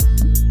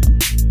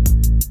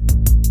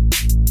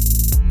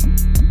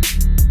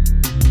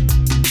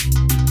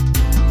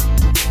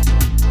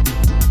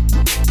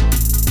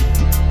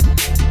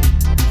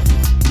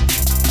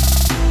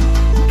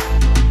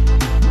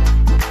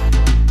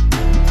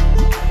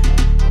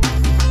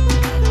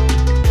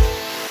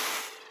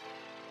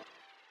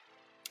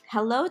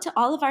Hello to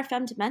all of our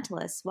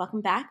fundamentalists. Welcome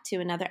back to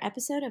another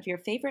episode of your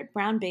favorite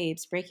brown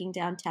babes breaking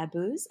down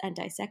taboos and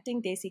dissecting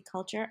Desi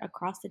culture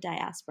across the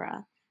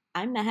diaspora.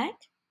 I'm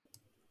Mehek,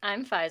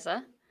 I'm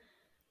Fiza.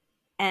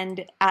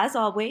 and as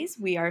always,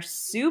 we are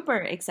super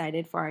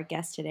excited for our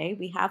guest today.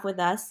 We have with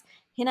us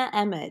Hina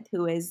Ahmed,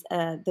 who is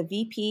the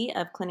VP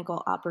of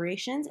Clinical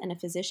Operations and a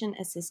physician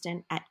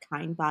assistant at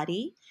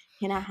Kindbody.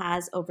 Hina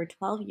has over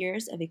 12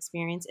 years of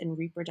experience in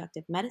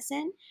reproductive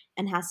medicine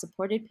and has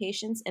supported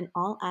patients in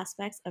all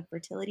aspects of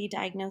fertility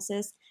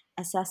diagnosis,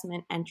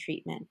 assessment, and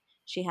treatment.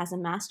 She has a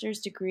master's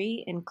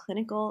degree in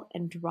clinical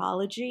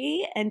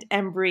andrology and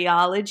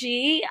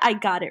embryology. I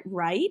got it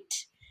right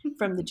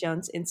from the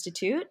Jones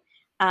Institute.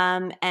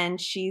 And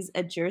she's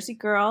a Jersey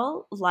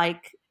girl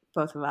like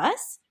both of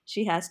us.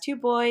 She has two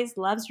boys,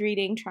 loves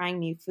reading, trying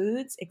new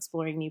foods,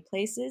 exploring new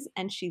places,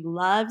 and she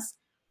loves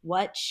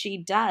what she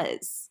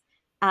does.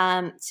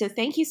 So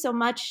thank you so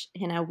much,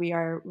 Hina. We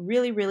are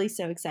really, really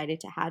so excited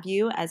to have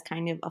you as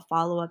kind of a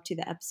follow-up to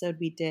the episode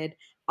we did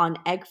on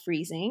egg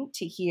freezing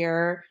to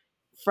hear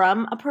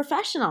from a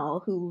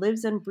professional who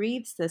lives and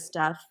breathes this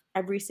stuff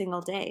every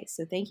single day.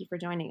 So thank you for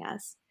joining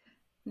us.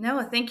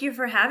 No, thank you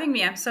for having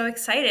me. I'm so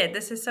excited.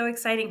 This is so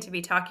exciting to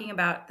be talking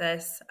about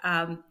this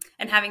and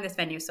having this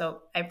venue.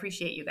 So I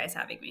appreciate you guys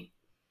having me.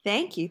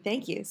 Thank you.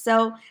 Thank you.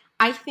 So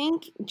I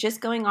think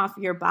just going off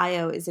your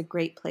bio is a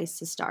great place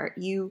to start.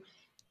 You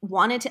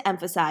wanted to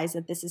emphasize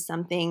that this is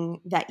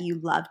something that you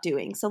love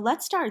doing. So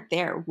let's start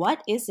there.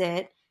 What is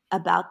it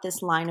about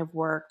this line of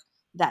work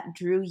that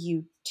drew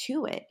you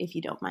to it, if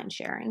you don't mind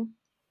sharing?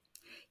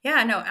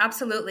 Yeah, no,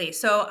 absolutely.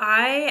 So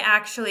I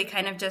actually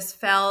kind of just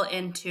fell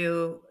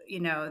into,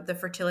 the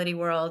fertility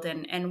world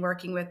and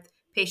working with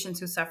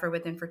patients who suffer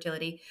with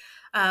infertility.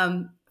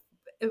 Um,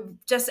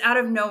 just out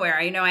of nowhere.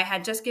 I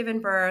had just given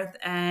birth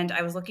and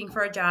I was looking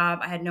for a job.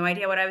 I had no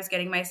idea what I was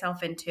getting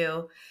myself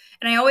into.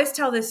 And I always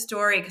tell this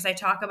story because I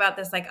talk about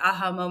this like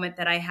aha moment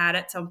that I had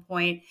at some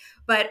point.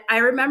 But I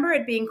remember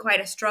it being quite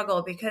a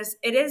struggle because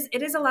it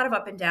is a lot of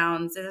up and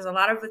downs. It is a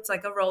lot of, it's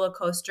like a roller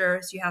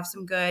coaster. So you have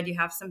some good, you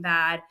have some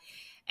bad.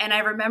 And I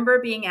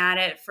remember being at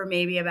it for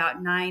maybe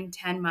about 9,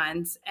 10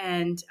 months.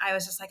 And I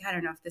was just like, I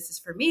don't know if this is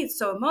for me. It's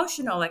so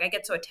emotional. Like I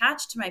get so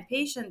attached to my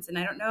patients and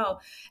I don't know.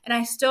 And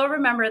I still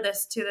remember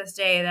this to this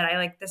day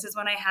that this is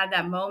when I had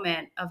that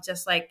moment of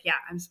just like, yeah,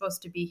 I'm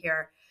supposed to be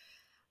here.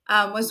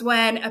 Was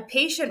when a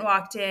patient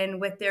walked in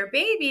with their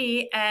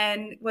baby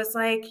and was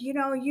like,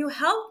 you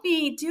helped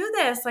me do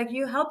this. Like,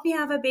 you helped me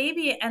have a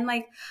baby. And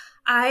like,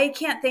 I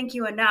can't thank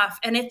you enough.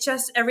 And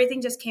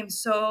everything just came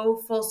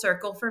so full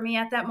circle for me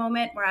at that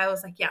moment where I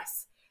was like,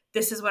 yes,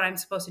 this is what I'm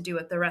supposed to do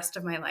with the rest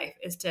of my life,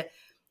 is to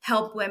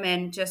help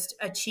women just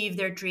achieve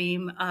their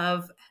dream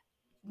of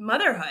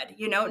motherhood,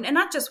 and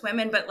not just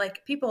women, but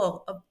like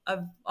people of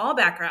all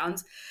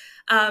backgrounds.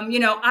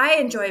 I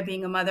enjoy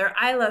being a mother.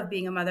 I love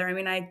being a mother. I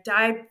mean, I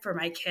died for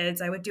my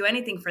kids. I would do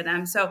anything for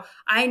them. So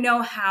I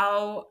know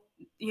how,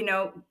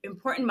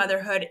 important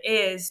motherhood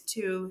is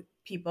to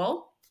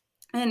people.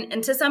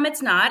 And to some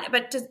it's not,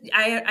 but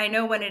I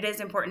know when it is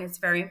important, it's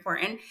very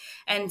important.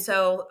 And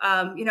so,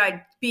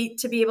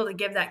 to be able to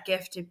give that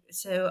gift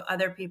to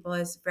other people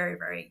is very,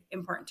 very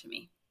important to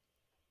me.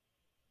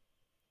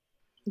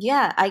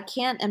 Yeah, I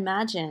can't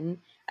imagine.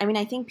 I mean,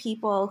 I think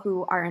people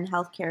who are in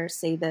healthcare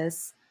say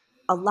this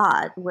a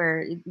lot,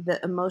 where the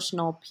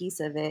emotional piece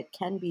of it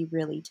can be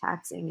really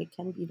taxing. It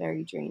can be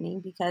very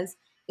draining because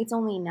it's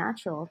only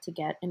natural to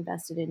get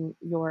invested in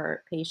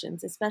your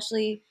patients,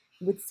 especially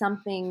with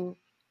something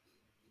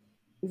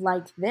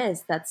like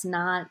this that's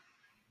not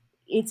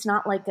it's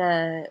not like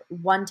a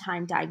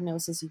one-time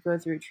diagnosis. You go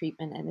through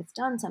treatment and it's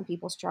done. Some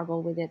people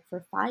struggle with it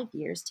for 5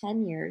 years,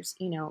 10 years,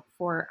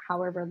 for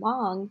however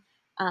long.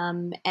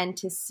 And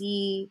to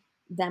see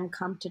them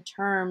come to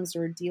terms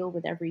or deal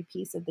with every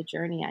piece of the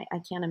journey,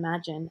 I can't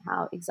imagine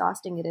how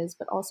exhausting it is,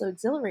 but also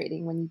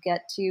exhilarating when you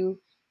get to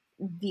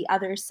the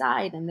other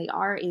side and they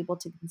are able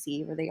to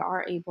conceive or they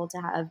are able to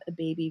have a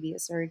baby via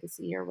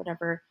surrogacy or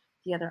whatever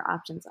the other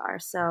options are.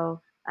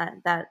 So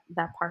that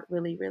part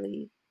really,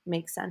 really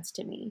makes sense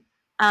to me.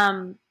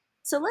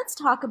 So let's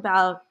talk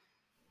about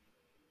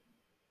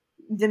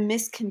the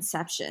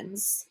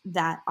misconceptions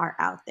that are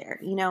out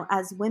there.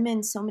 As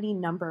women, so many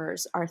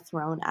numbers are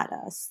thrown at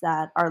us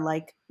that are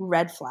like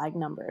red flag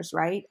numbers,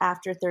 right?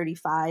 After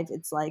 35,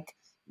 it's like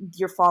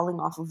you're falling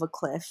off of a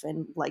cliff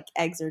and like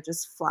eggs are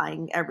just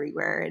flying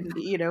everywhere and,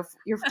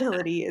 your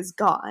fertility is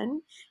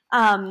gone.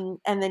 And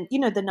then,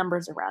 the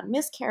numbers around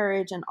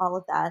miscarriage and all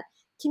of that.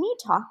 Can you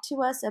talk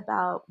to us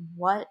about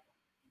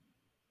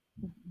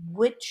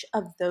which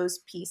of those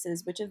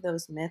pieces, which of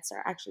those myths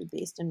are actually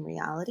based in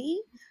reality,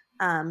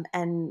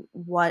 and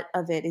what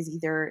of it is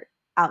either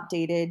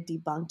outdated,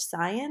 debunked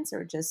science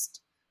or just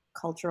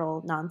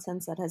cultural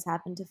nonsense that has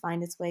happened to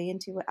find its way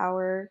into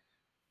our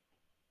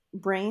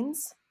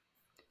brains?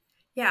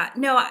 Yeah,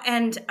 no,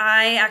 and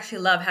I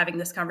actually love having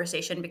this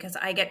conversation because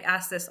I get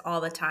asked this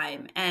all the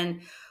time.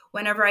 And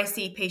whenever I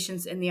see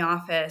patients in the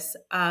office,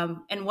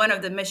 and one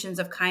of the missions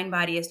of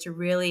Kindbody is to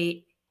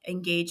really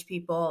engage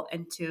people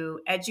and to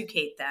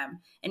educate them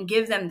and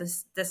give them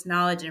this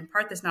knowledge and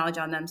impart this knowledge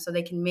on them so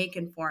they can make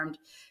informed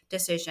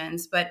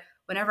decisions. But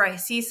whenever I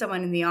see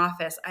someone in the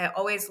office, I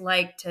always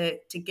like to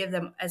give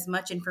them as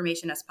much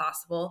information as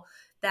possible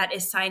that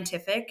is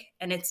scientific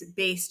and it's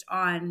based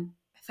on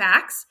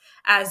facts,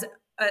 as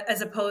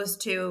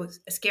opposed to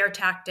scare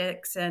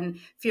tactics and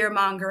fear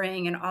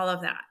mongering and all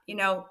of that.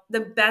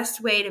 The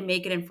best way to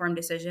make an informed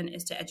decision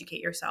is to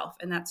educate yourself.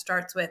 And that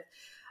starts with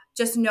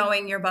just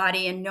knowing your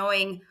body and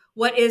knowing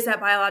what is that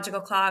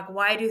biological clock.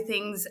 Why do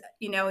things,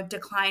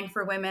 decline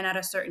for women at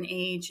a certain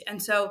age?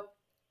 And so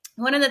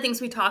one of the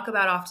things we talk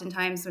about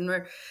oftentimes when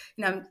we're,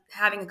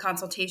 having a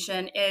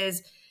consultation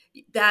is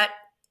that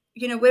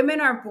women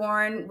are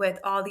born with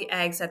all the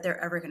eggs that they're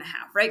ever going to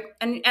have, right?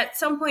 And at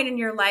some point in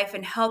your life,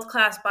 in health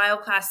class, bio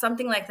class,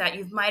 something like that,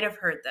 you might have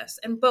heard this.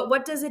 But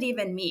what does it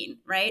even mean,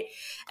 right?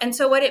 And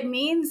so what it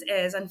means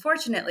is,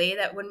 unfortunately,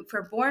 that when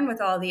we're born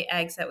with all the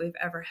eggs that we've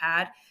ever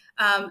had,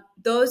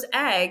 those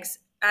eggs,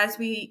 as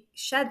we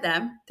shed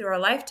them through our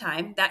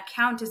lifetime, that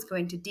count is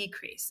going to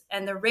decrease.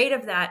 And the rate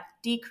of that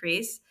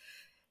decrease,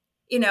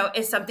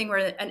 is something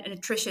where an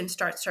attrition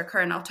starts to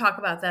occur. And I'll talk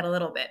about that a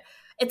little bit.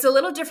 It's a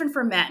little different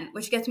for men,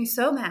 which gets me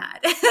so mad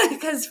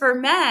because for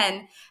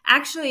men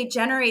actually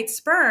generate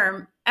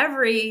sperm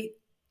every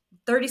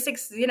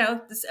 36,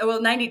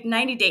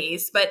 90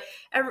 days, but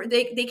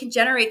they can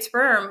generate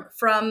sperm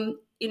from,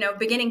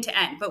 beginning to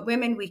end, but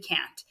women, we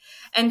can't.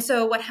 And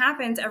so what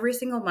happens every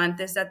single month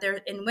is that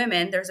in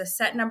women, there's a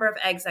set number of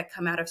eggs that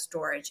come out of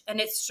storage, and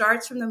it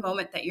starts from the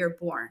moment that you're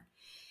born.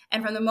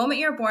 And from the moment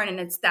you're born,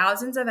 and it's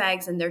thousands of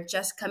eggs and they're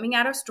just coming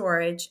out of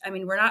storage. I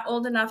mean, we're not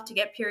old enough to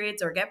get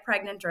periods or get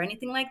pregnant or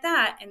anything like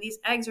that. And these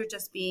eggs are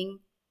just being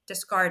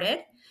discarded.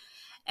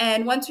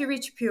 And once we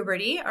reach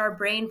puberty, our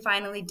brain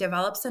finally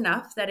develops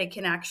enough that it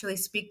can actually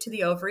speak to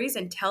the ovaries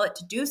and tell it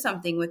to do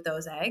something with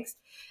those eggs.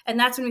 And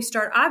that's when we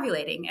start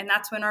ovulating. And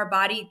that's when our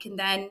body can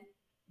then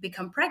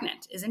become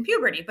pregnant, is in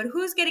puberty. But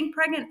who's getting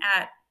pregnant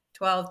at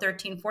 12,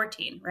 13,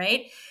 14,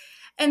 right?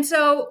 And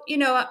so,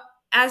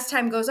 as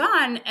time goes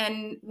on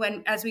and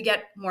as we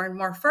get more and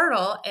more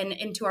fertile and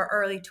into our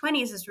early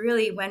 20s is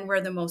really when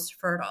we're the most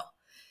fertile.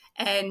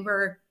 And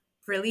we're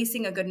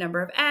releasing a good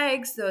number of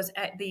eggs.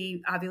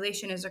 The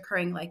ovulation is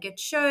occurring like it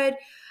should.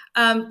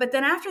 But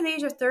then after the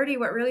age of 30,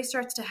 what really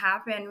starts to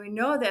happen, we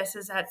know this,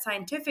 is that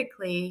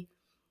scientifically,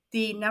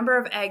 the number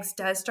of eggs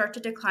does start to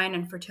decline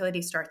and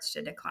fertility starts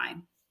to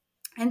decline.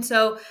 And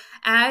so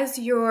as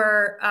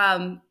you're,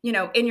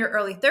 in your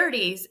early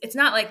 30s, it's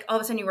not like all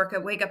of a sudden you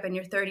wake up in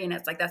your 30 and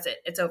it's like, that's it,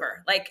 it's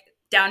over, like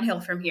downhill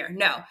from here.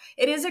 No,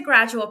 it is a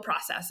gradual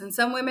process. And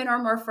some women are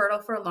more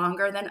fertile for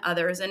longer than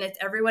others. And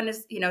everyone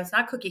is, it's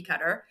not cookie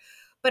cutter.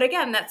 But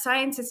again, that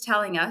science is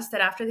telling us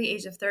that after the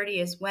age of 30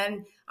 is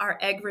when our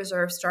egg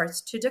reserve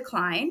starts to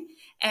decline.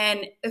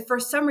 And if for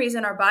some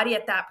reason our body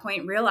at that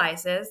point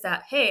realizes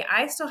that, hey,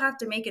 I still have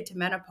to make it to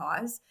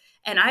menopause,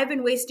 and I've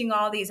been wasting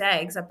all these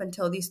eggs up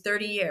until these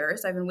 30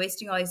 years. I've been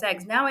wasting all these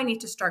eggs. Now I need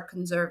to start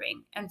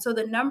conserving. And so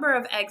the number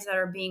of eggs that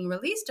are being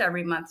released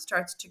every month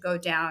starts to go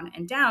down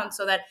and down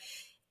so that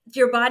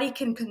your body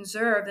can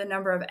conserve the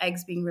number of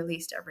eggs being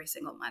released every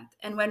single month.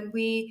 And when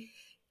we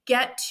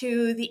get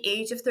to the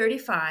age of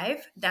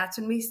 35, that's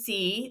when we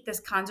see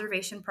this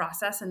conservation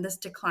process and this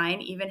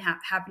decline even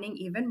happening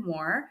even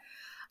more.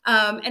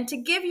 And to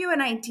give you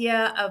an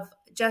idea of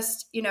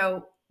just,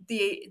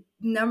 the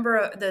number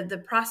of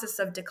the process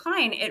of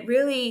decline, it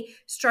really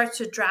starts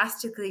to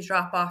drastically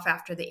drop off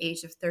after the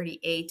age of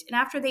 38. And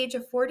after the age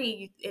of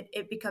 40,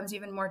 it becomes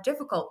even more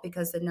difficult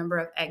because the number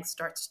of eggs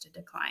starts to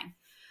decline.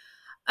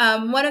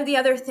 One of the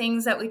other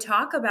things that we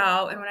talk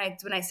about, and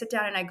when I sit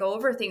down and I go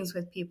over things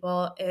with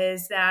people,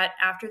 is that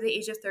after the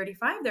age of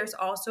 35, there's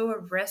also a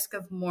risk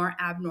of more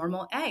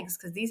abnormal eggs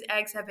because these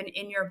eggs have been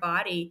in your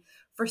body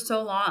for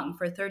so long,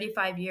 for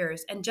 35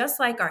 years. And just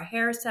like our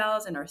hair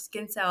cells and our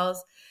skin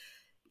cells,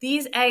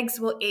 these eggs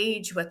will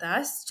age with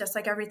us, just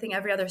like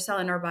every other cell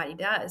in our body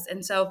does.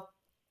 And so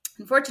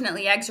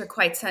unfortunately, eggs are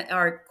quite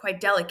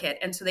delicate,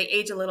 and so they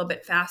age a little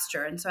bit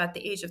faster. And so at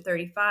the age of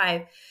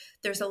 35,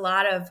 there's a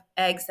lot of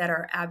eggs that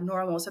are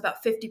abnormal. So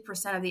about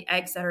 50% of the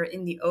eggs that are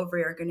in the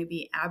ovary are going to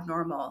be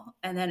abnormal.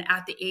 And then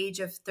at the age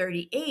of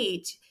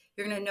 38,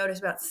 you're going to notice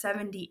about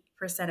 70%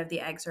 of the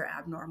eggs are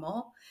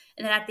abnormal.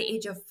 And then at the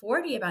age of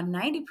 40, about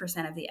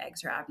 90% of the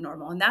eggs are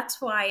abnormal. And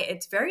that's why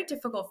it's very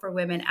difficult for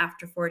women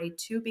after 40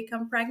 to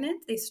become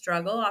pregnant. They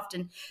struggle.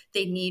 Often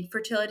they need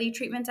fertility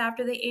treatments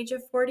after the age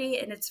of 40.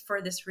 And it's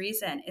for this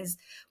reason, is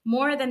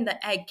more than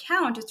the egg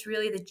count, it's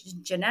really the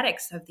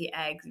genetics of the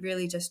egg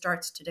really just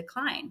starts to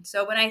decline.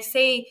 So when I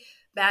say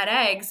bad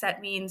eggs,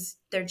 that means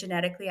they're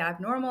genetically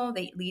abnormal.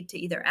 They lead to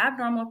either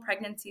abnormal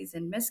pregnancies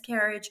and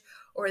miscarriage,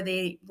 or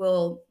they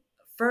will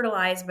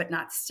fertilize but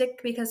not stick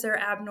because they're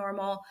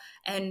abnormal.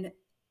 And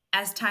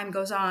as time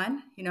goes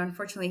on,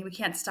 unfortunately we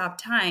can't stop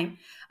time.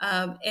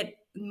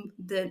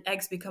 The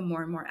eggs become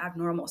more and more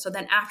abnormal. So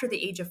then after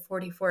the age of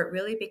 44, it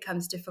really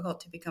becomes difficult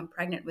to become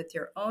pregnant with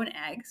your own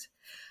eggs.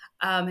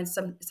 and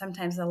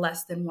sometimes a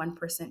less than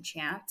 1%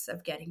 chance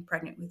of getting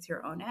pregnant with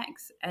your own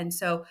eggs. And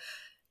so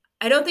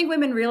I don't think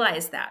women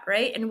realize that,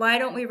 right? And why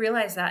don't we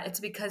realize that? It's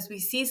because we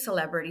see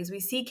celebrities, we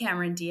see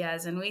Cameron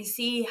Diaz, and we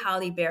see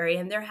Halle Berry,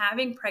 and they're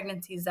having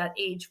pregnancies at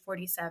age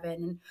 47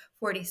 and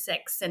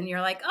 46. And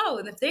you're like,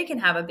 oh, if they can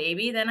have a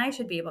baby, then I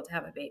should be able to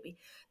have a baby.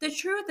 The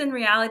truth and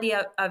reality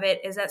of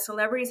it is that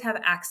celebrities have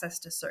access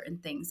to certain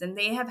things, and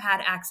they have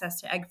had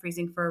access to egg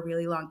freezing for a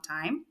really long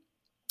time.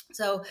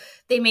 So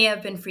they may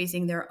have been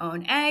freezing their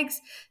own eggs.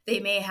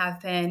 They may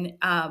have been,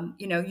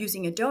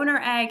 using a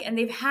donor egg, and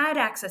they've had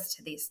access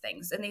to these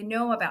things, and they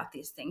know about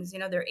these things.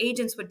 Their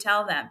agents would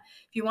tell them,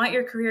 if you want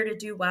your career to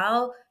do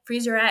well,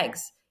 freeze your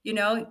eggs.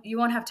 You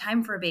won't have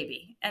time for a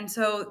baby. And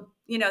so,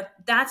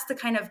 that's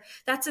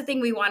the thing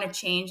we want to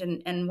change.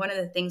 And one of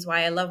the things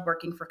why I love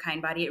working for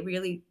Kindbody, it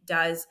really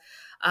does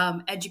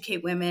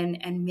educate women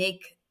and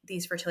make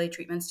these fertility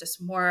treatments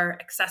just more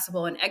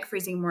accessible, and egg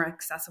freezing more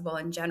accessible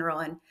in general.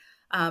 And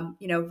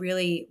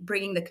really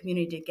bringing the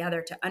community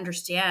together to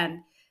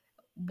understand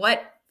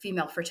what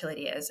female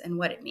fertility is and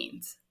what it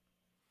means.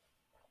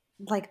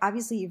 Like,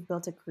 obviously you've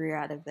built a career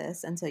out of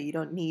this, and so you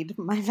don't need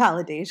my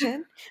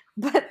validation,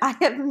 but I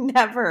have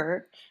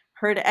never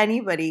heard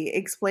anybody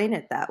explain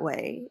it that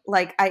way.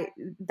 Like,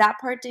 that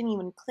part didn't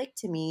even click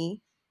to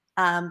me.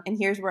 And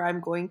here's where I'm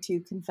going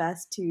to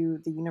confess to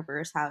the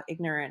universe how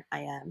ignorant I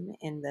am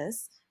in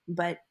this.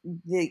 But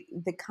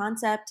the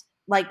concept,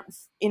 like,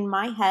 in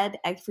my head,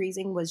 egg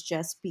freezing was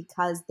just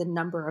because the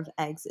number of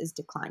eggs is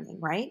declining,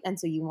 right? And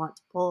so you want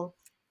to pull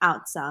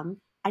out some.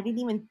 I didn't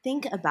even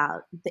think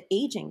about the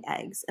aging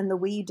eggs, and the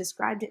way you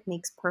described it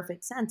makes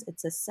perfect sense.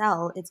 It's a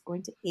cell. It's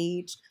going to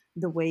age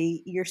the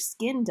way your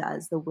skin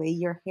does, the way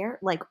your hair,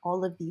 like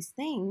all of these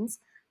things.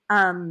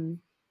 My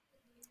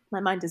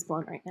mind is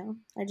blown right now.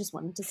 I just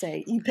wanted to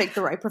say you picked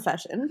the right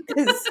profession,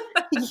 because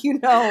you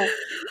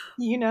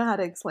know how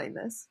to explain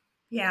this.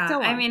 Yeah.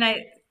 I mean,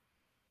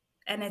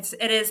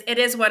 it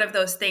is one of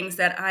those things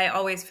that I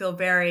always feel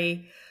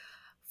very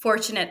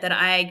fortunate that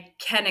I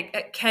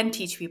can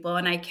teach people,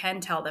 and I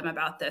can tell them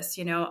about this.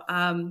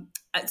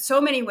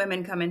 So many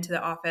women come into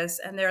the office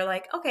and they're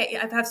like, okay,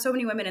 I've had so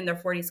many women in their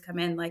 40s come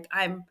in, like,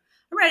 I'm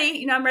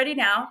ready, I'm ready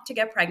now to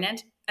get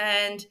pregnant,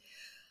 and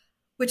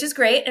which is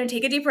great. And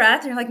take a deep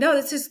breath. And you're like, no,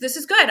 this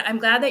is good. I'm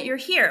glad that you're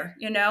here,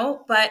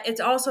 but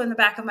it's also in the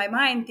back of my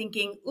mind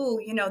thinking, ooh,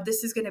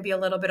 this is going to be a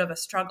little bit of a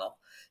struggle.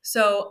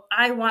 So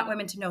I want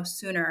women to know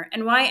sooner.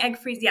 And why egg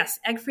freeze? Yes,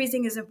 egg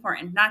freezing is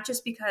important, not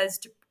just because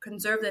to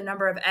conserve the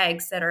number of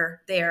eggs that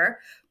are there,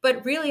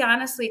 but really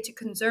honestly to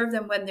conserve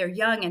them when they're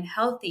young and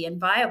healthy and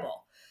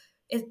viable.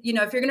 If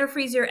you're going to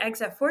freeze your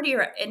eggs at 40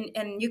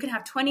 and you can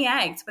have 20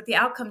 eggs, but the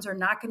outcomes are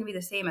not going to be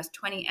the same as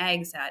 20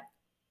 eggs at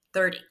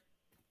 30.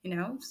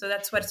 So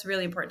that's what's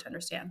really important to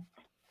understand.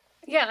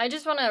 Yeah, I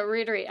just want to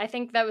reiterate. I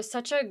think that was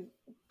such a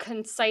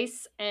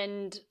concise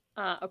and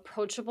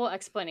approachable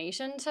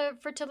explanation to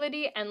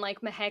fertility. And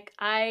like Mehek,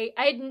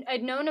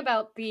 I'd known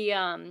about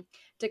the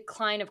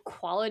decline of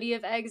quality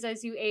of eggs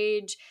as you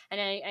age, and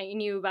I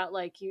knew about,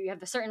 like, you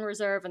have a certain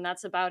reserve and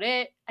that's about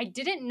it. I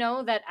didn't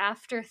know that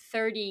after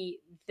 30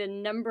 the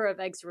number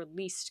of eggs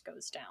released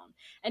goes down,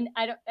 and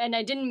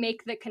I didn't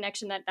make the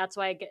connection that that's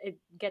why it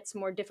gets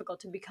more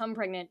difficult to become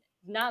pregnant,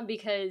 not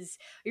because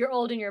you're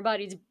old and your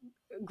body's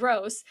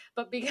gross,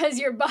 but because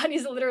your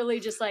body's literally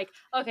just like,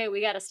 okay,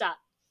 we got to stop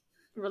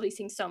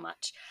releasing so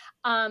much.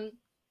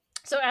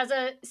 So as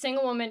a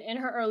single woman in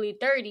her early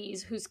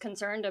 30s who's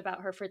concerned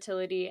about her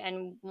fertility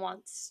and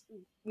wants,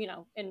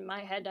 in my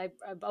head,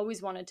 I've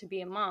always wanted to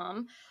be a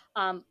mom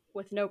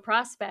with no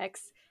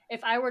prospects.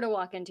 If I were to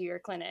walk into your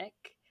clinic,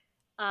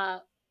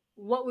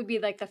 what would be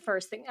like the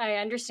first thing? I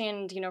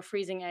understand,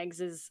 freezing eggs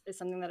is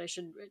something that I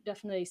should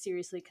definitely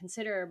seriously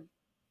consider,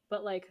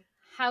 but like,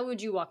 how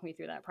would you walk me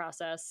through that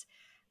process?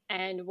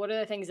 And what are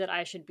the things that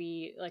I should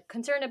be like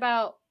concerned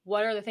about?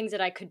 What are the things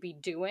that I could be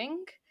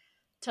doing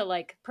to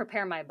like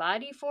prepare my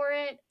body for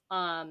it?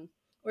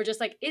 Or just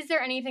like, is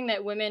there anything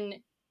that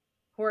women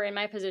who are in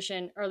my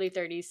position, early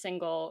 30s,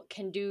 single,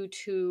 can do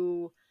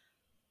to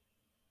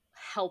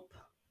help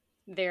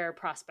their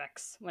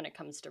prospects when it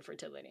comes to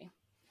fertility?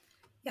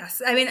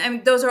 Yes. I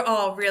mean, those are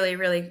all really,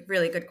 really,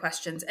 really good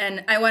questions.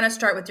 And I want to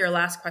start with your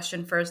last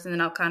question first, and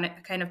then I'll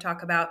kind of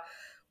talk about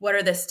what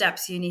are the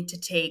steps you need to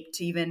take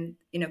to even,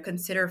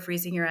 consider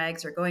freezing your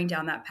eggs or going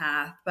down that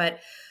path. But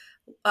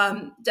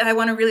I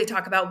want to really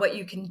talk about what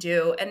you can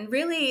do. And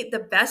really the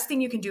best thing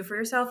you can do for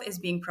yourself is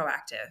being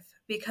proactive,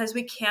 because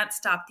we can't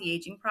stop the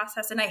aging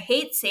process. And I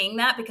hate saying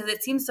that because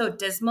it seems so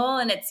dismal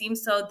and it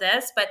seems so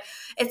this, but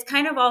it's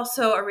kind of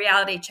also a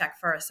reality check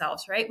for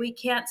ourselves, right? We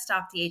can't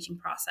stop the aging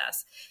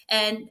process.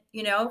 And,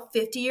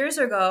 50 years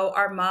ago,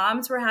 our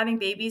moms were having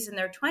babies in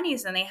their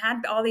 20s and they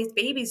had all these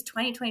babies,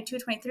 20, 22,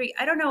 23.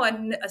 I don't know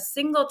a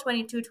single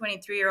 22,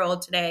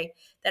 23-year-old today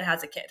that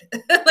has a kid.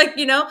 Like,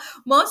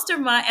 most of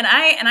and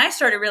I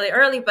started really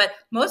early, but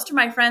most of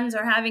my friends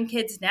are having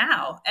kids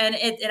now, and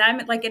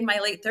I'm like in my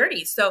late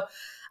 30s. So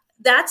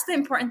that's the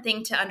important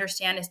thing to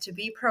understand, is to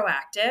be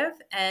proactive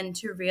and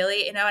to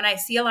really, and I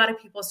see a lot of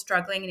people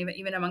struggling, and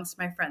even amongst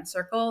my friend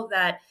circle,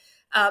 that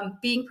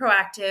being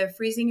proactive,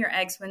 freezing your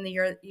eggs when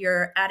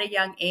you're at a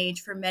young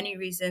age for many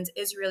reasons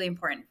is really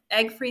important.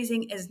 Egg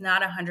freezing is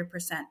not 100%.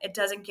 It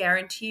doesn't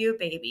guarantee you a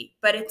baby,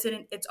 but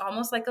it's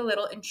almost like a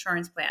little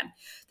insurance plan,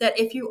 that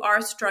if you are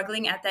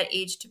struggling at that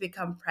age to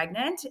become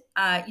pregnant,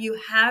 you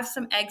have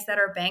some eggs that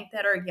are banked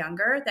that are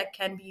younger that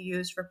can be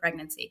used for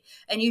pregnancy,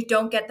 and you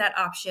don't get that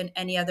option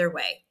any other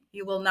way.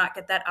 You will not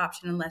get that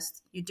option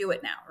unless you do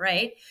it now,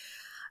 right?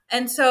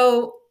 And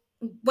so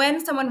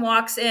when someone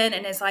walks in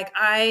and is like,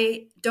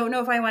 I don't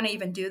know if I want to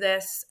even do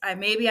this,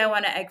 maybe I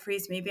want to egg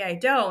freeze, maybe I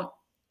don't,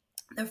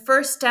 the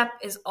first step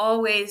is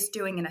always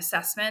doing an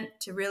assessment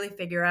to really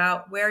figure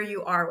out where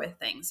you are with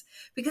things,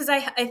 because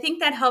I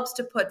think that helps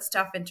to put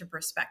stuff into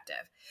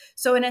perspective.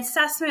 So an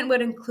assessment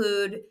would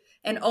include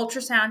an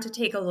ultrasound to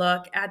take a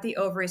look at the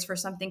ovaries for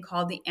something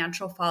called the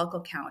antral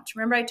follicle count.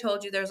 Remember, I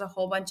told you there's a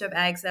whole bunch of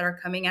eggs that are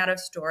coming out of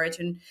storage,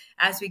 and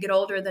as we get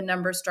older, the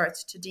number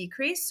starts to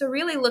decrease. So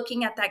really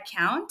looking at that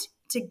count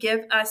to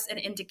give us an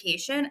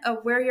indication of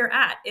where you're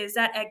at. Is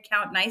that egg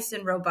count nice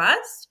and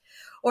robust?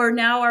 Or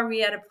now are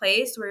we at a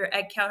place where your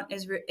egg count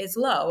is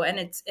low, and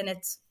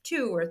it's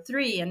 2 or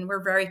 3, and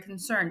we're very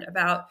concerned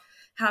about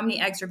how many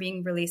eggs are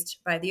being released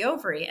by the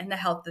ovary and the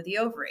health of the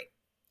ovary?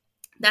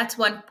 That's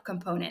one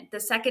component. The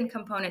second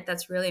component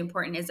that's really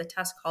important is a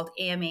test called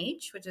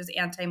AMH, which is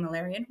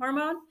anti-Müllerian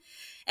hormone.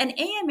 And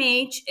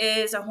AMH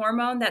is a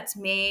hormone that's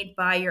made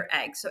by your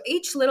egg. So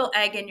each little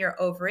egg in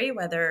your ovary,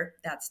 whether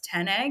that's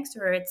 10 eggs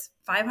or it's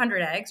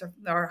 500 eggs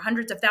or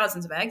hundreds of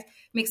thousands of eggs,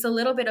 makes a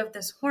little bit of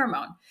this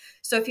hormone.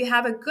 So if you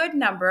have a good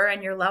number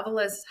and your level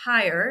is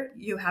higher,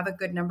 you have a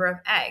good number of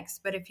eggs.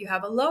 But if you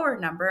have a lower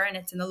number and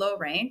it's in the low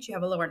range, you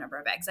have a lower number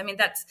of eggs. I mean,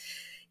 that's,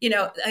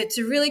 it's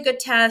a really good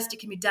test. It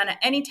can be done at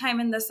any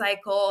time in the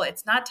cycle.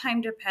 It's not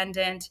time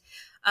dependent.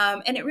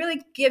 And it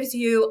really gives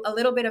you a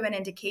little bit of an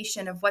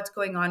indication of what's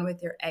going on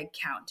with your egg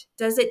count.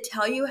 Does it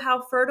tell you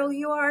how fertile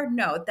you are?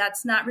 No,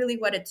 that's not really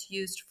what it's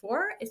used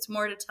for. It's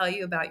more to tell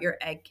you about your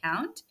egg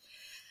count.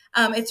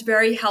 It's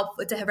very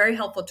helpful. It's a very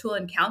helpful tool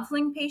in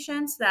counseling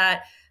patients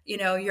that,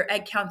 your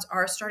egg counts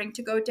are starting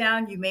to go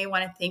down. You may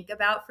want to think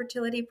about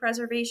fertility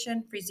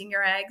preservation, freezing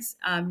your eggs.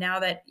 Now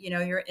that,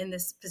 you're in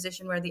this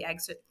position where the egg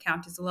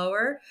count is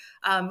lower,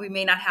 we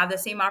may not have the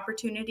same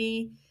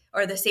opportunity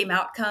or the same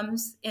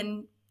outcomes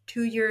in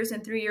 2 years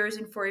and 3 years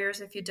and 4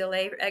 years if you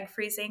delay egg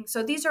freezing.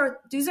 So these are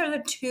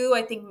the two,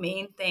 I think,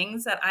 main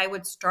things that I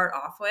would start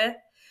off with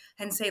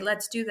and say,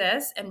 let's do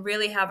this and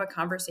really have a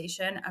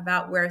conversation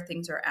about where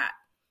things are at.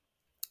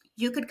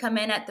 You could come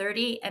in at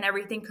 30 and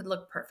everything could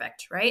look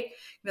perfect, right?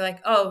 Be like,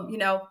 oh,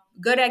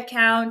 good egg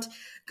count,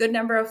 good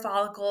number of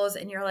follicles.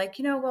 And you're like,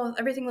 well,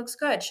 everything looks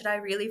good. Should I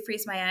really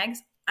freeze my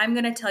eggs? I'm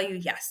going to tell you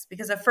yes,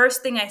 because the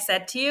first thing I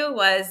said to you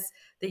was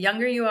the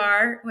younger you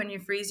are when you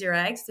freeze your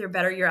eggs, the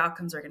better your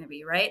outcomes are going to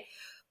be, right?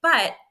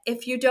 But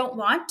if you don't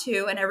want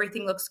to and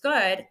everything looks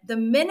good, at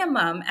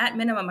minimum,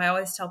 I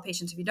always tell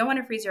patients, if you don't want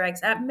to freeze your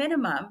eggs, at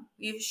minimum,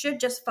 you should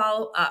just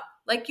follow up.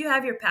 Like you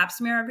have your pap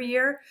smear every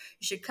year,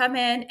 you should come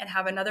in and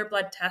have another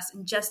blood test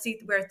and just see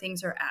where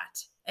things are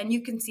at. And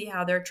you can see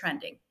how they're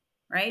trending,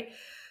 right?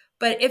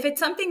 But if it's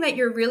something that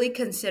you're really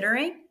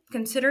considering,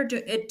 consider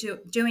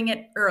doing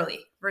it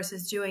early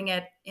versus doing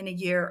it in a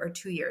year or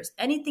 2 years.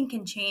 Anything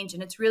can change,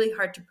 and it's really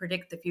hard to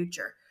predict the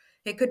future.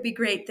 It could be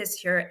great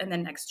this year and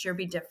then next year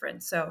be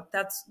different. So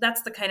that's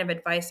the kind of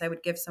advice I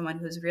would give someone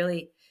who's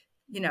really,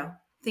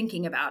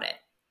 thinking about it.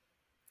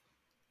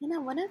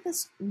 One of the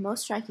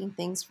most striking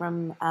things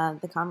from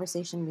the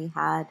conversation we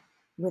had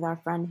with our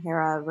friend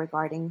Hera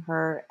regarding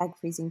her egg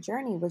freezing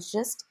journey was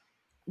just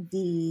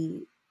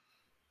the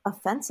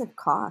offensive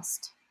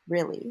cost,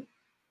 really.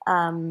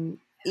 Not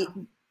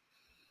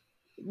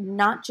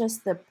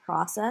just the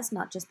process,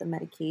 not just the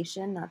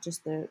medication, not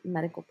just the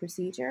medical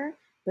procedure,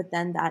 but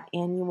then that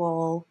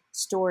annual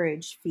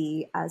storage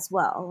fee as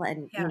well.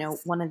 And,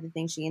 Yes. one of the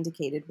things she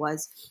indicated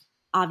was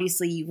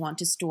obviously you want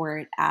to store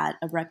it at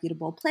a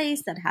reputable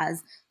place that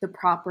has the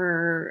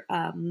proper,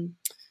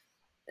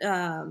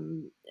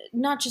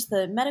 not just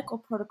the medical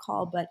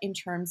protocol, but in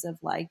terms of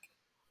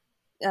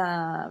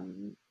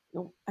I'm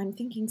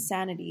thinking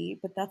sanity,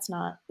 but that's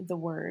not the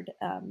word.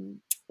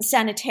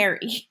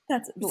 Sanitary.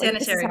 That's like,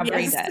 this is Sanitary, how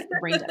yes.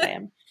 brain dead I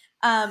am.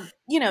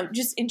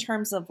 Just in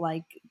terms of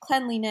like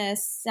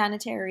cleanliness,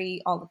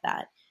 sanitary, all of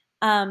that.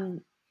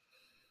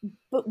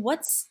 But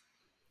what's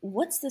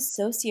the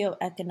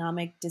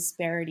socioeconomic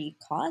disparity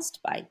caused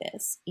by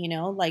this?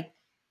 Like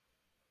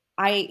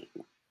I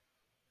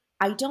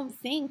don't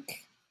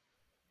think,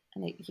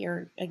 and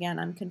here again,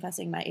 I'm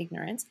confessing my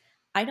ignorance.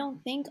 I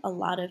don't think a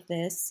lot of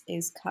this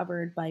is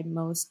covered by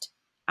most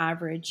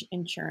average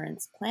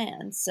insurance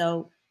plans.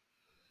 So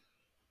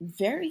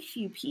very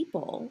few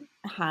people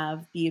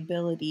have the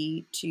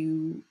ability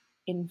to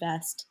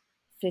invest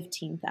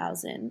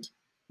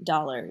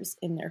 $15,000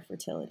 in their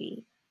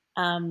fertility.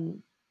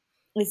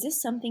 Is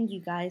this something you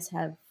guys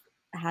have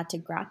had to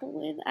grapple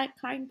with at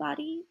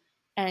Kindbody?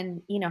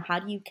 And, how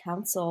do you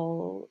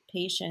counsel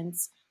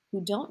patients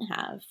who don't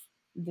have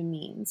the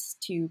means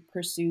to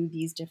pursue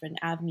these different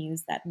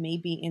avenues that may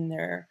be in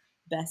their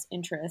best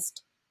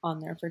interest on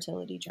their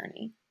fertility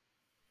journey?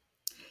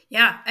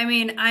 Yeah, I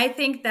mean, I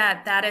think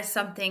that that is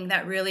something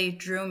that really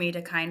drew me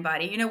to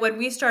Kindbody. When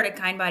we started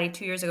Kindbody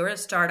 2 years ago, we we're a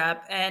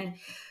startup, and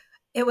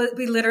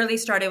we literally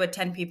started with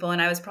 10 people,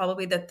 and I was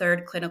probably the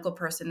third clinical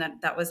person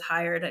that was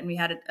hired. And we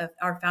had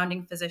our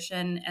founding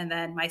physician and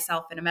then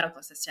myself and a medical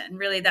assistant. And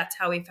really, that's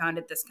how we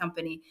founded this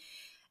company.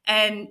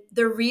 And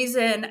the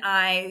reason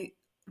I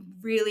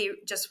really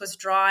just was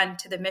drawn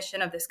to the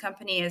mission of this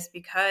company is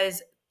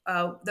because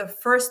the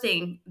first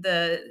thing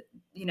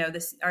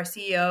our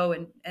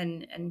CEO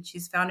and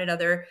she's founded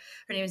other,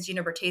 her name is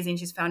Gina Bertese, and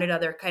she's founded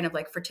other kind of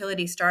like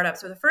fertility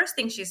startups. So the first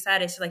thing she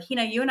said is, she's like,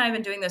 Hina, you and I have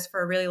been doing this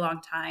for a really long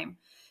time,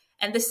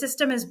 and the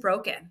system is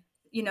broken.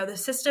 The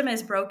system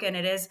is broken.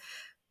 It is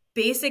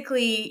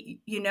basically,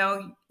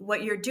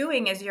 what you're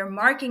doing is you're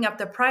marking up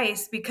the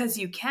price because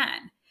you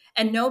can,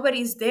 and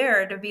nobody's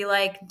there to be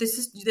like,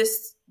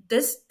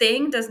 this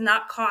thing does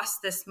not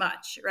cost this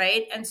much,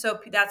 right? And so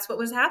that's what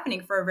was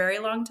happening for a very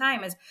long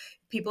time, is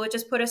people would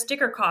just put a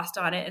sticker cost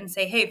on it and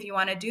say, hey, if you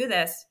want to do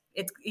this,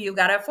 you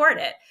got to afford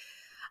it.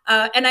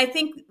 And I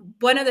think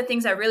one of the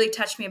things that really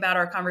touched me about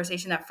our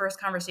conversation, that first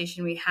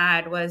conversation we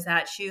had, was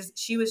that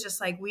she was just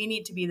like, we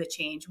need to be the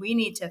change. We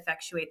need to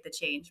effectuate the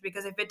change,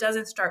 because if it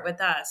doesn't start with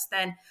us,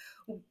 then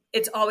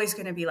it's always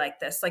going to be like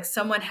this. Like,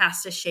 someone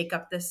has to shake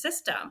up this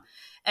system.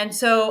 And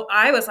so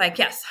I was like,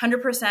 yes,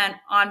 100%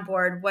 on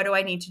board. What do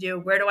I need to do?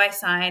 Where do I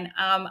sign?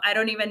 I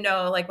don't even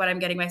know like what I'm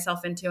getting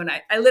myself into. And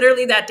I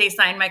literally that day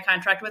signed my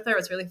contract with her. It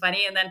was really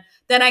funny. And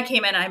then I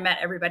came in and I met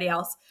everybody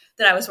else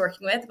that I was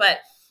working with. But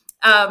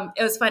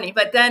it was funny.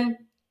 But then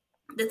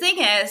the thing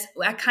is,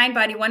 at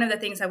Kindbody, one of the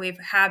things that we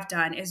have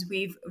done is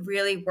we've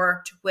really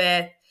worked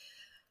with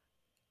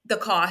the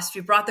cost.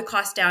 We brought the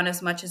cost down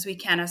as much as we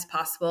can as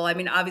possible. I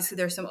mean, obviously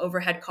there's some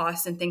overhead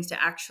costs and things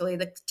to actually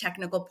the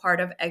technical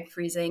part of egg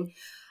freezing.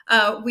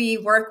 We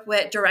work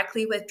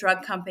directly with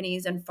drug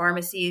companies and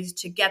pharmacies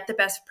to get the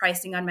best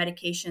pricing on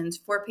medications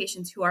for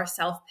patients who are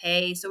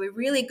self-pay. So we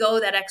really go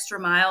that extra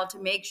mile to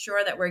make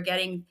sure that we're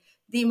getting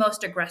the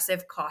most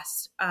aggressive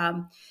costs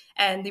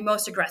and the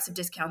most aggressive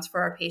discounts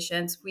for our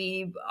patients.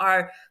 We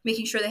are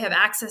making sure they have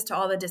access to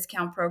all the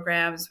discount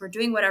programs. We're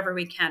doing whatever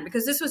we can,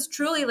 because this was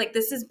truly like,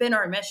 this has been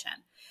our mission.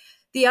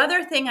 The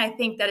other thing I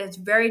think that is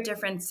very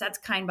different, sets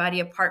Kindbody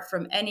apart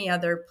from any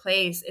other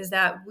place, is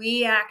that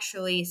we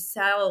actually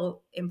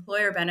sell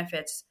employer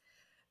benefits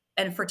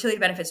and fertility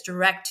benefits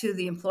direct to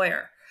the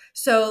employer.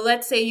 So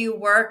let's say you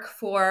work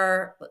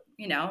for,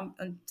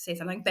 say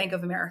something like Bank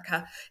of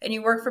America, and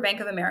you work for Bank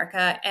of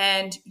America,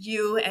 and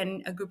you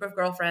and a group of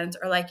girlfriends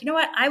are like, you know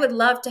what, I would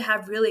love to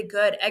have really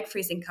good egg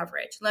freezing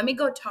coverage. Let me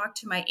go talk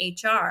to my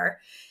HR.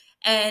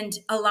 And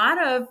a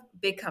lot of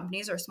big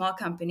companies or small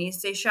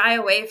companies, they shy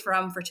away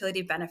from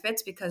fertility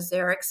benefits because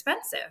they're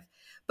expensive.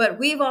 But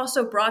we've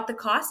also brought the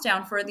cost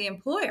down for the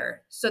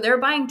employer. So they're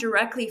buying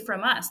directly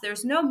from us.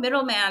 There's no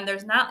middleman.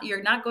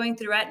 You're not going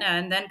through Aetna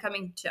and then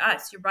coming to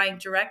us. You're buying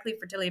directly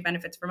fertility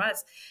benefits from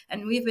us.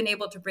 And we've been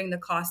able to bring the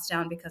cost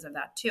down because of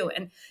that too.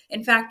 And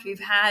in fact,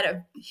 we've had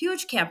a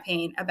huge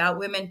campaign about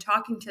women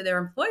talking to their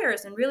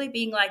employers and really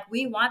being like,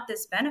 we want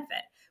this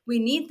benefit. We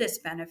need this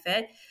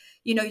benefit.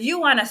 You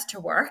want us to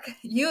work.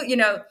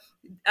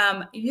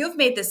 You've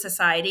made this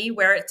society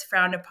where it's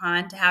frowned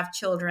upon to have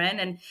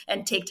children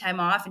and take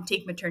time off and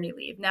take maternity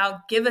leave.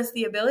 Now give us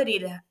the ability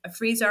to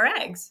freeze our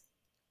eggs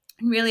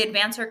and really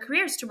advance our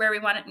careers to where we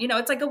want it.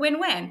 It's like a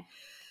win-win.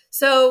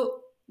 So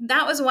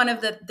that was one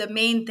of the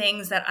main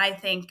things that I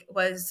think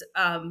was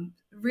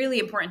really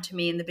important to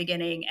me in the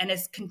beginning, and it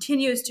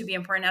continues to be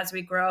important as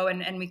we grow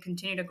and we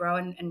continue to grow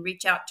and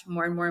reach out to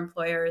more and more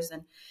employers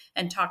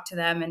and talk to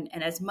them,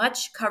 and as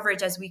much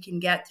coverage as we can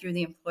get through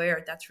the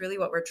employer. That's really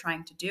what we're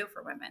trying to do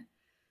for women.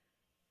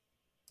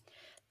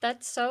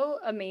 That's so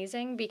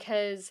amazing,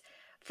 because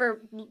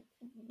for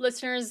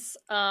listeners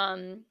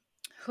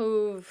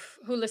who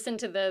listened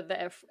to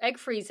the egg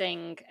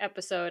freezing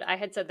episode, I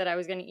had said that I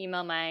was going to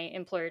email my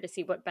employer to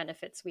see what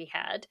benefits we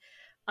had.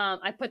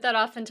 I put that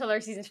off until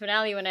our season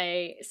finale when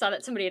I saw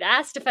that somebody had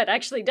asked if I'd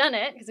actually done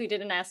it, because we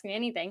didn't ask me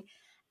anything.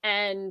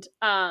 And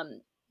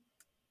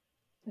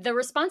the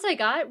response I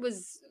got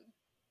was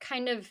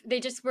kind of, they're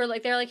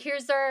like,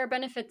 here's our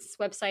benefits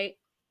website,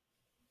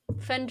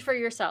 fend for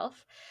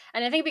yourself.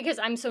 And I think because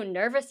I'm so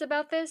nervous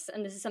about this,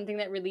 and this is something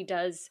that really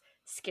does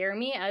scare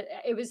me,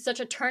 it was such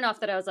a turnoff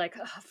that I was like,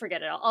 oh,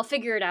 forget it, I'll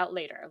figure it out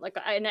later. Like,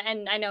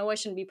 and I know I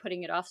shouldn't be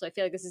putting it off, so I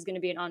feel like this is going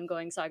to be an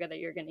ongoing saga that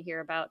you're going to hear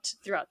about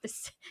throughout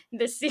this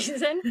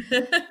season.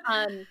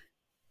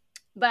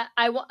 But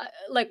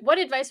what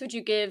advice would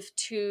you give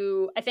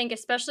to, I think,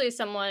 especially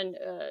someone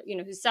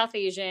who's South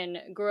Asian,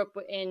 grew up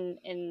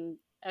in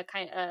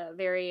a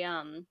very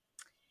a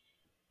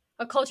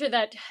culture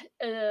that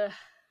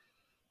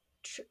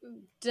tr-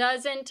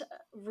 doesn't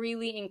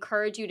really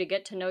encourage you to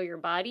get to know your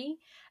body.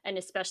 And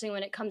especially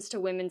when it comes to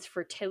women's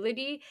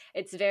fertility,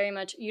 it's very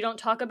much, you don't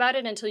talk about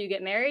it until you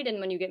get married. And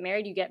when you get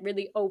married, you get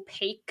really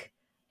opaque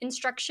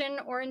instruction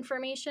or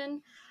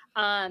information.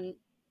 Um,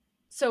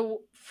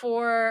 so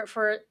for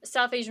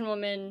South Asian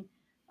women,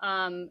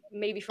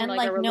 maybe from And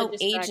like a like no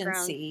religious background,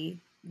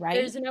 agency, right?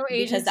 there's no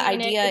Because the agency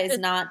in it. idea It's is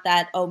just, not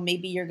that, oh,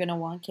 maybe you're going to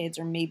want kids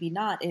or maybe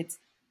not. It's,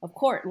 of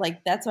course,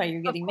 like that's why you're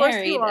of getting course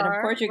you married. And of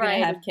are, course you're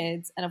going to right, have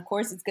kids. And of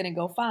course it's going to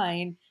go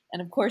fine.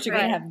 And of course you're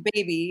going to right, have a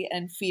baby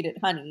and feed it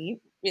honey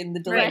in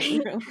the right,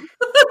 delivery room.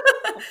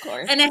 Of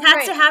course. And it has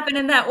right, to happen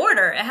in that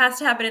order. It has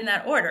to happen in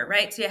that order,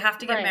 right? So you have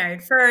to get right.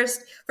 married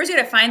first. First, you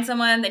got to find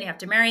someone, then you have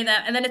to marry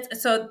them, and then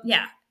it's so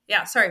yeah,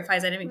 yeah. Sorry, Faiz, I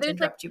didn't mean to There's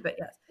like, interrupt you, but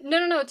yes.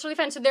 no, it's really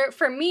fine. So there,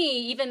 for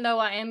me, even though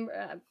I am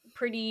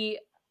pretty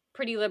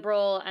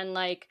liberal and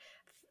like,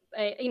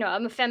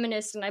 I'm a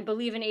feminist and I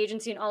believe in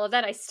agency and all of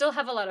that, I still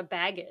have a lot of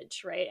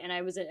baggage, right? And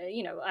I was,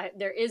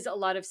 there is a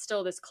lot of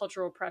still this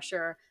cultural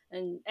pressure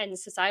and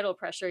societal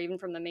pressure, even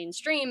from the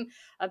mainstream,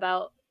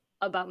 about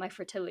my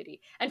fertility.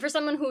 And for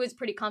someone who is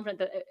pretty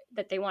confident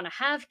that they want to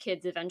have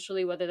kids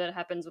eventually, whether that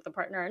happens with a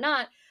partner or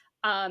not,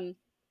 um,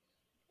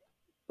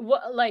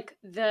 what like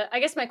the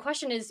I guess my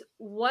question is,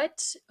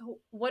 what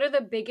are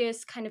the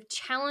biggest kind of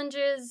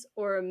challenges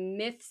or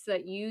myths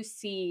that you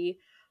see,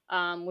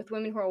 with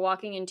women who are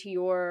walking into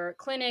your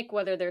clinic,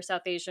 whether they're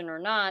South Asian or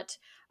not,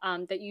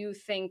 that you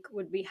think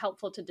would be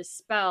helpful to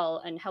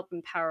dispel and help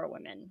empower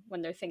women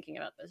when they're thinking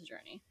about this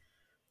journey?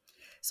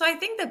 So I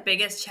think the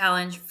biggest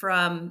challenge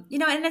from,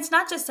 and it's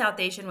not just South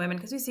Asian women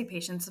because we see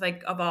patients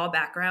like of all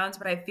backgrounds,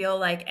 but I feel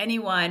like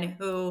anyone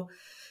who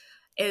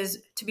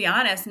is, to be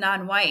honest,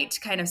 non-white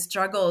kind of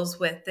struggles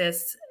with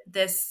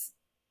this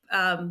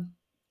um,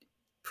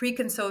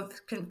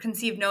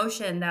 preconceived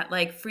notion that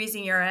like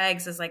freezing your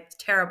eggs is like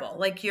terrible.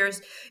 Like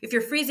if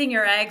you're freezing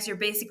your eggs, you're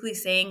basically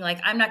saying like,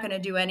 I'm not going to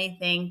do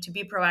anything to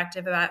be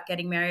proactive about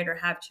getting married or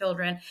have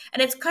children.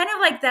 And it's kind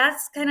of like,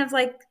 that's kind of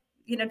like,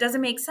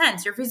 doesn't make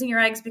sense. You're freezing your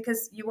eggs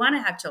because you want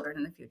to have children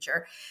in the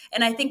future.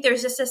 And I think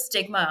there's just a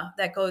stigma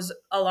that goes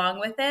along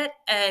with it.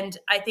 And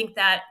I think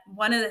that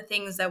one of the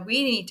things that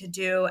we need to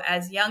do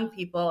as young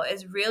people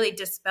is really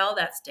dispel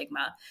that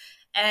stigma.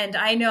 And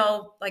I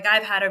know, like,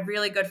 I've had a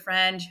really good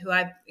friend who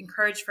I've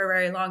encouraged for a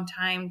very long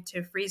time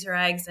to freeze her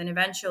eggs. And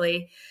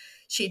eventually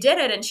she did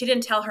it and she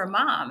didn't tell her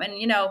mom. And,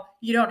 you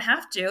don't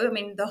have to. I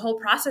mean, the whole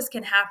process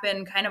can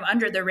happen kind of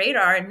under the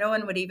radar and no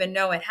one would even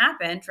know it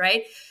happened.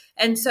 Right.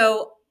 And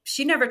so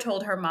she never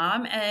told her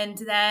mom. And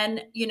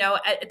then,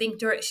 I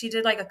think she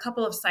did like a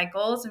couple of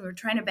cycles and we were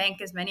trying to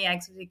bank as many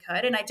eggs as we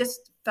could. And I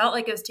just felt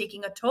like it was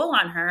taking a toll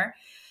on her.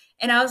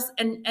 And I was,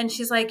 and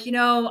she's like,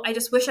 I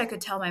just wish I could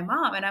tell my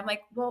mom. And I'm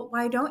like, well,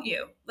 why don't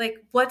you? Like,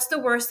 what's the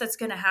worst that's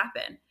going to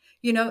happen?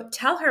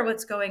 Tell her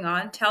what's going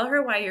on. Tell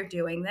her why you're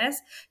doing this.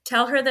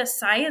 Tell her the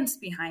science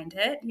behind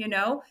it, and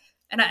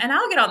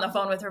I'll get on the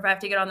phone with her if I have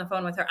to get on the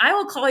phone with her. I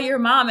will call your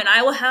mom and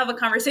I will have a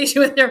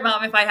conversation with your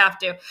mom if I have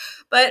to.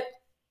 But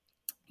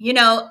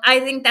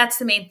I think that's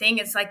the main thing.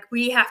 It's like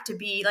we have to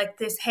be like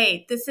this,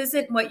 hey, this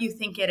isn't what you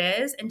think it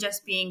is, and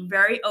just being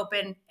very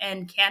open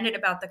and candid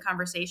about the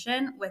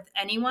conversation with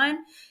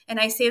anyone. And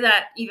I say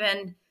that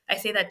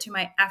to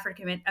my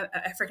African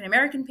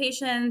American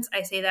patients.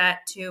 I say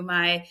that to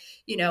my,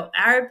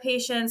 Arab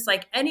patients,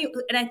 and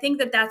I think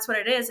that that's what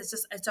it is.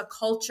 It's a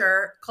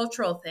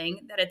cultural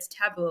thing that it's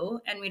taboo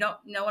and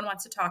no one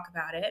wants to talk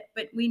about it,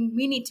 but we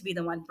need to be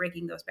the one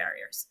breaking those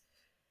barriers.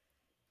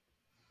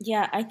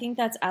 Yeah, I think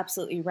that's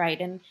absolutely right.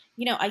 And,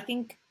 I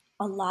think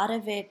a lot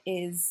of it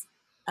is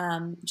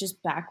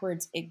just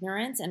backwards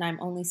ignorance. And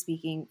I'm only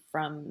speaking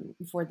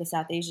for the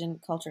South Asian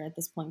culture at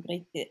this point.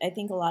 But I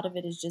think a lot of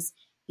it is just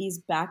these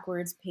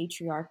backwards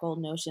patriarchal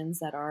notions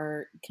that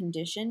are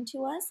conditioned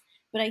to us.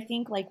 But I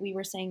think, like we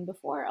were saying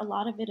before, a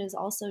lot of it is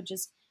also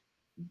just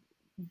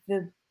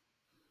the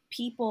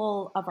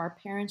people of our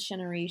parents'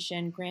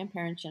 generation,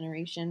 grandparents'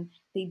 generation,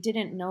 they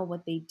didn't know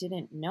what they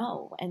didn't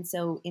know. And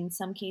so in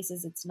some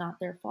cases, it's not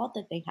their fault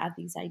that they have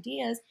these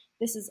ideas.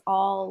 This is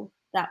all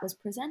that was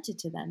presented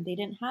to them. They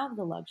didn't have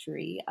the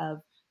luxury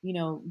of,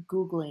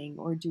 Googling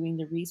or doing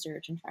the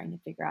research and trying to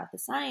figure out the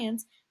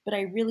science. But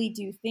I really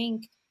do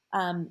think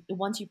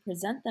once you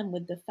present them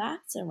with the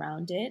facts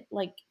around it,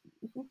 like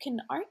who can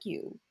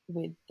argue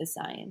with the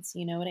science?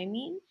 You know what I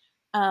mean?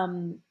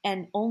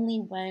 And only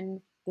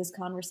when this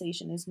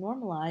conversation is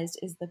normalized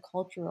is the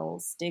cultural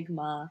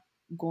stigma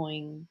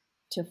going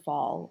to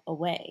fall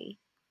away.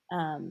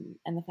 And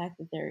the fact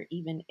that there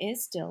even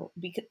is still,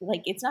 because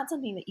like it's not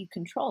something that you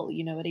control,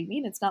 you know what I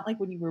mean? It's not like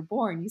when you were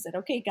born you said,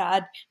 okay,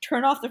 God,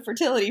 turn off the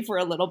fertility for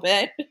a little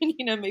bit and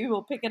maybe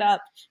we'll pick it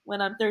up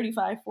when I'm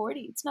 35,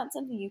 40. It's not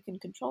something you can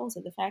control.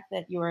 So the fact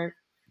that you're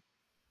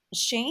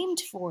shamed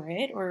for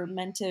it or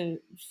meant to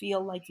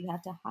feel like you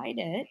have to hide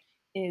it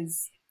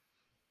is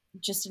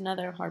just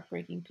another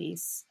heartbreaking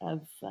piece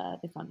of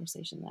the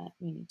conversation that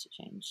we need to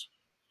change.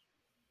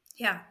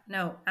 Yeah,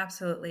 no,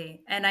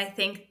 absolutely. And I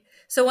think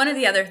so. One of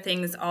the other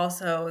things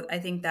also, I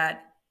think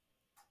that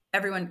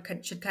everyone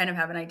should kind of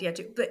have an idea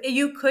too. But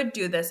you could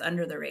do this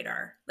under the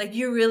radar. Like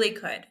you really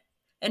could.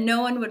 And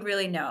no one would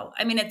really know.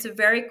 I mean, it's a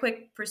very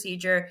quick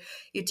procedure.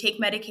 You take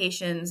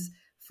medications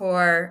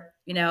for,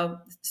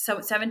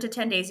 7 to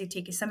 10 days. You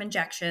take some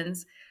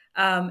injections.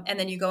 And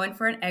then you go in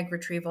for an egg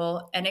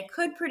retrieval. And it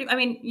could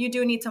you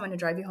do need someone to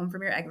drive you home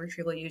from your egg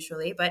retrieval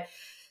usually. But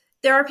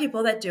there are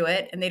people that do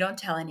it and they don't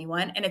tell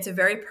anyone, and it's a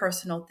very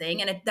personal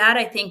thing. And that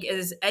I think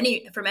is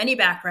from any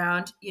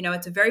background,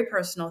 it's a very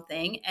personal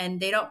thing,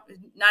 and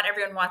not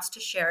everyone wants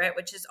to share it,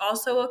 which is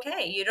also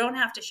okay. You don't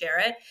have to share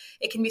it.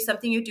 It can be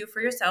something you do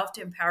for yourself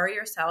to empower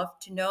yourself,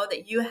 to know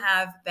that you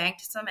have banked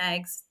some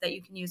eggs that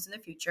you can use in the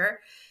future,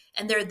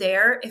 and they're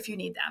there if you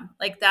need them.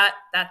 Like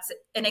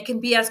and it can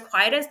be as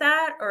quiet as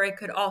that, or it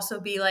could also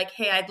be like,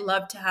 hey, I'd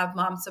love to have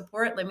mom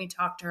support. Let me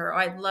talk to her. Or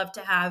I'd love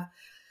to have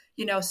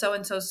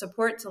so-and-so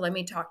support, so let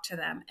me talk to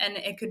them. And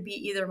it could be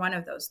either one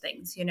of those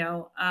things, and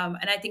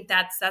I think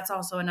that's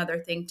also another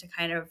thing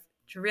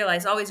to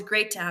realize. Always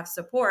great to have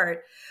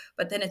support,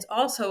 but then it's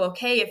also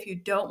okay if you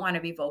don't want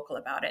to be vocal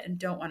about it and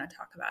don't want to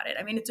talk about it.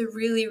 I mean, it's a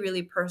really,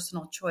 really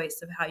personal choice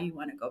of how you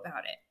want to go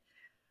about it.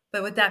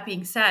 But with that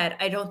being said,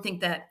 I don't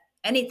think that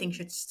anything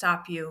should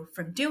stop you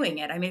from doing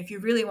it. I mean, if you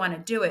really want to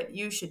do it,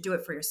 you should do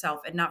it for yourself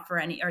and not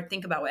or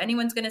think about what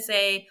anyone's going to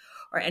say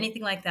or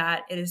anything like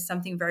that. It is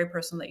something very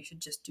personal that you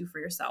should just do for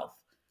yourself.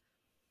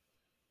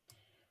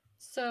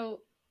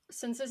 So,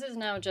 since this is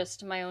now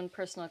just my own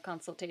personal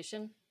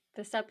consultation,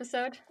 this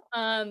episode,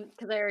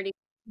 because I already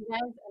you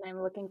guys and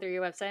I'm looking through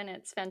your website and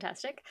it's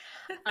fantastic.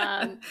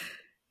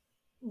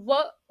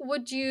 What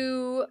would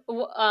you?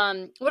 What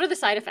are the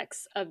side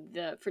effects of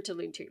the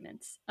fertility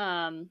treatments?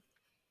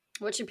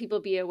 What should people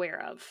be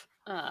aware of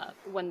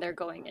when they're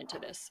going into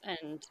this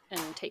and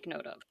take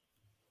note of?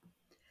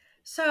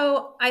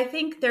 So I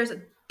think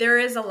there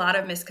is a lot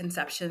of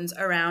misconceptions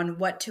around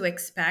what to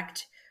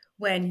expect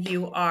when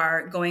you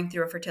are going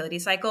through a fertility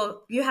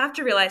cycle. You have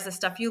to realize the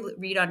stuff you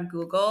read on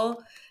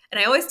Google. And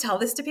I always tell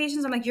this to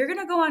patients. I'm like, you're going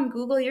to go on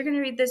Google, you're going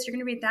to read this, you're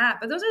going to read that.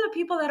 But those are the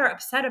people that are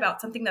upset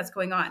about something that's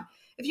going on.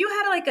 If you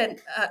had like a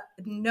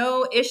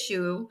no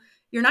issue,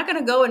 you're not going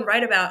to go and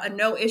write about a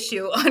no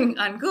issue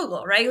on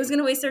Google, right? Who's going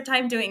to waste their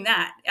time doing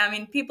that? I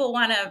mean, people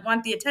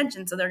want the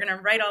attention, so they're going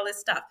to write all this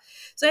stuff.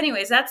 So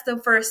anyways, that's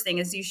the first thing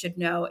is you should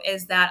know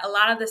is that a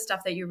lot of the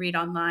stuff that you read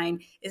online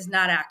is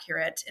not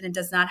accurate, and it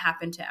does not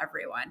happen to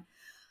everyone.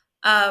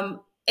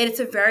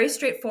 It's a very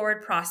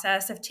straightforward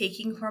process of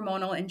taking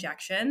hormonal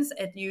injections.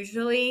 It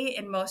usually,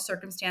 in most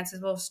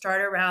circumstances, will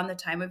start around the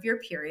time of your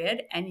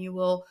period, and you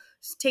will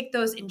take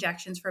those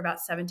injections for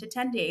about 7 to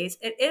 10 days.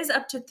 It is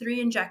up to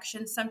 3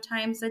 injections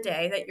sometimes a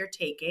day that you're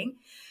taking.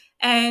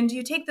 And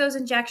you take those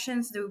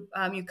injections,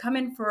 you come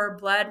in for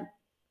blood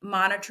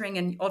monitoring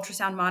and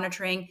ultrasound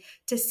monitoring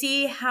to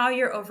see how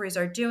your ovaries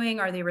are doing.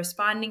 Are they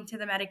responding to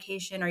the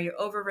medication? Are you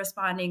over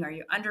responding? Are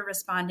you under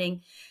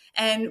responding?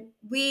 And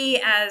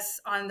we, as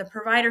on the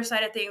provider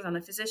side of things, on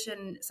the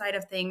physician side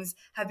of things,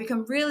 have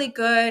become really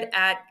good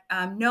at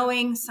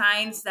knowing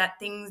signs that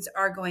things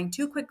are going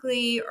too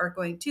quickly or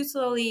going too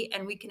slowly,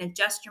 and we can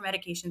adjust your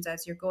medications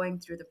as you're going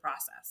through the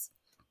process.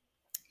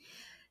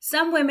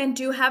 Some women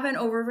do have an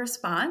over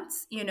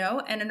response, and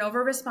an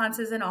over response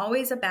isn't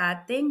always a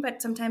bad thing,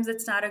 but sometimes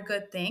it's not a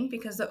good thing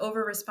because the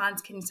over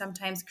response can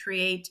sometimes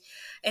create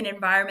an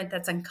environment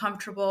that's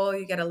uncomfortable.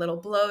 You get a little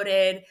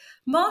bloated.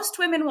 Most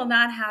women will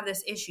not have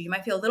this issue. You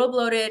might feel a little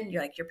bloated, and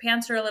you're like your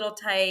pants are a little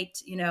tight,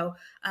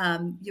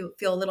 you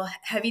feel a little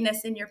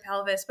heaviness in your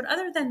pelvis. But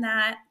other than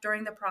that,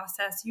 during the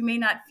process, you may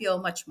not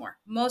feel much more.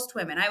 Most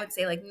women, I would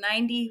say like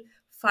 95%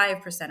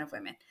 of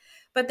women.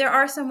 But there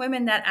are some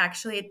women that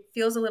actually it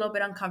feels a little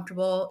bit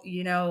uncomfortable,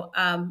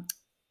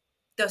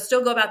 they'll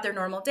still go about their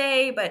normal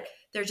day, but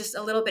they're just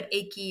a little bit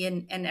achy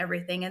and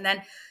everything. And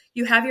then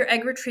you have your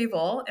egg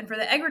retrieval. And for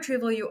the egg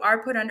retrieval, you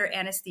are put under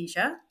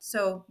anesthesia.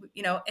 So,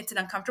 it's an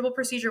uncomfortable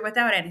procedure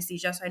without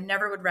anesthesia. So I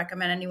never would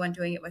recommend anyone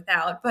doing it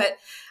without. But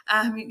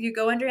you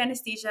go under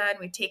anesthesia and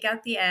we take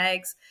out the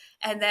eggs.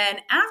 And then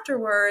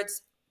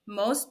afterwards,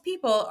 most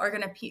people are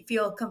going to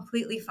feel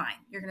completely fine.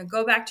 You're going to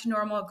go back to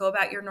normal, go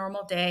about your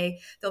normal day.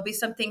 There'll be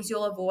some things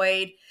you'll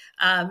avoid,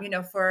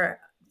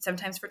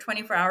 sometimes for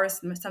 24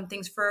 hours, some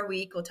things for a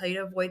week. We'll tell you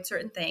to avoid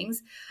certain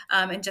things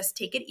and just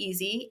take it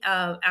easy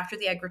after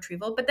the egg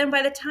retrieval. But then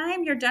by the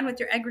time you're done with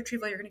your egg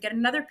retrieval, you're going to get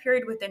another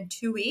period within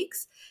 2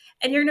 weeks.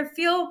 And you're going to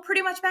feel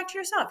pretty much back to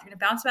yourself. You're going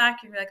to bounce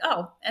back. You're going to be like,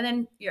 oh, and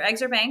then your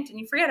eggs are banked and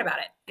you forget about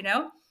it,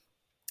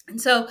 And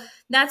so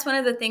that's one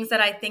of the things that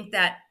I think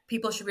that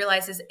people should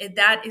realize is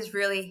that is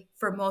really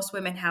for most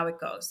women how it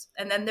goes.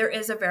 And then there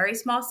is a very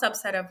small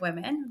subset of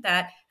women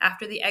that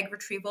after the egg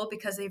retrieval,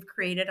 because they've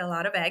created a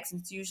lot of eggs,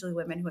 and it's usually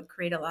women who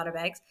create a lot of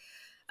eggs,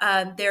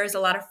 there's a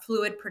lot of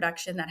fluid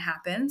production that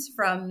happens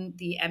from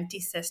the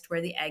empty cyst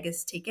where the egg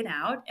is taken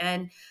out.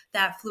 And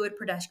that fluid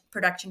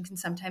production can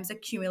sometimes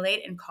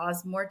accumulate and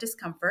cause more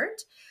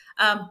discomfort.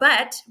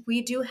 But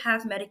we do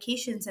have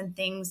medications and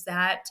things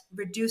that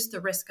reduce the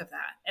risk of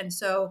that. And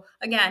so,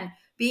 again,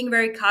 being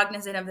very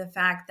cognizant of the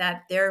fact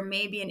that there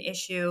may be an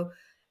issue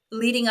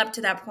leading up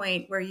to that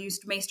point where you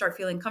may start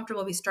feeling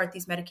comfortable, we start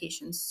these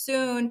medications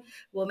soon.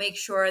 We'll make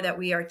sure that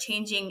we are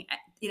changing,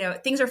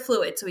 things are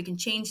fluid. So we can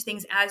change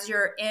things as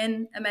you're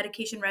in a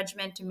medication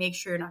regimen to make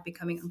sure you're not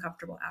becoming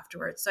uncomfortable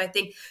afterwards. So I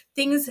think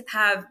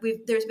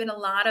there's been a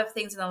lot of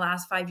things in the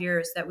last 5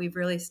 years that we've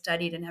really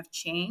studied and have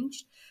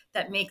changed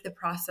that make the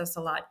process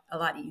a lot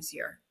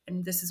easier.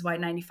 And this is why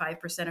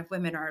 95% of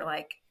women are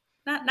like,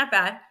 not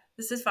bad.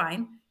 This is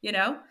fine,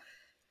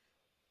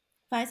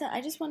 Faiza,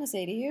 I just want to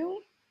say to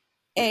you,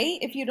 A,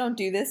 if you don't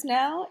do this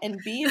now, and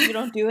B, if you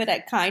don't do it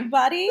at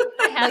Kindbody,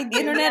 like the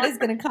internet is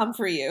going to come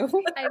for you.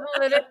 I will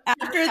literally.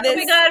 After Oh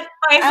this, my God,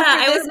 Faiza,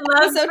 I would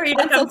love for you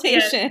to come see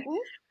it.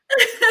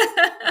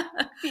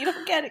 If you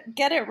don't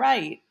get it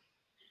right.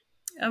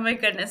 Oh my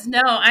goodness.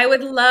 No, I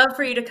would love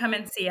for you to come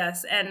and see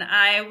us. And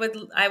I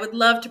would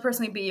love to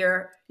personally be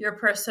your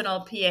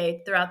personal PA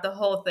throughout the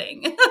whole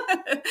thing.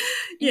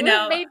 You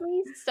have made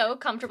me so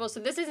comfortable. So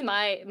this is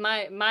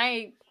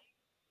my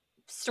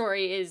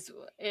story is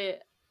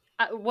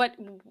what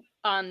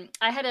I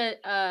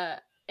had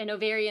an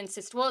ovarian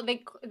cyst. Well,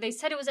 they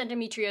said it was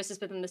endometriosis,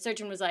 but then the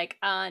surgeon was like,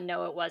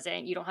 no, it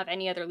wasn't. You don't have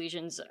any other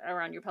lesions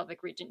around your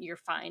pelvic region. You're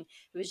fine.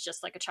 It was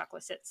just like a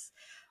chocolate cyst.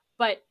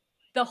 But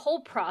the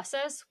whole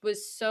process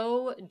was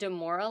so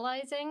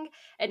demoralizing,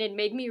 and it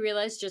made me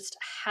realize just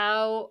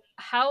how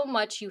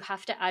much you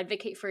have to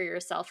advocate for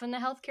yourself in the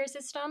healthcare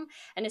system,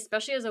 and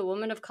especially as a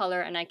woman of color.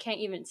 And I can't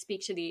even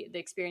speak to the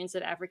experience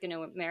of African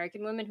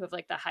American women who have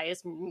like the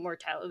highest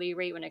mortality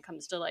rate when it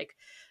comes to like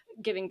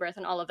giving birth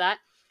and all of that.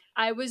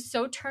 I was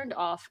so turned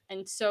off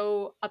and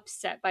so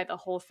upset by the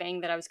whole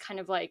thing that I was kind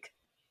of like,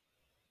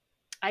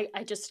 I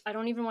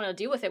don't even want to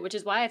deal with it, which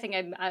is why I think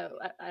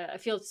I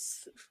feel,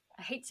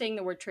 I hate saying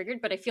the word triggered,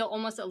 but I feel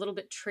almost a little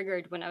bit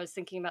triggered when I was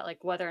thinking about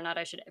like whether or not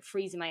I should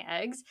freeze my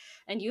eggs.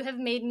 And you have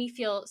made me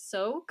feel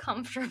so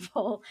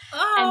comfortable.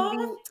 I'm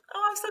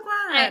so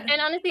glad.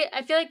 And honestly,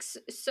 I feel like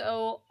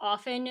so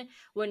often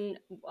when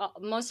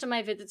most of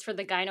my visits for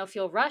the gyno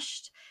feel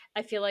rushed,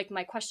 I feel like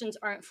my questions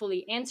aren't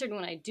fully answered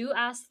when I do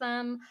ask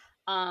them.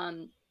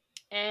 And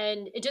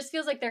it just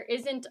feels like there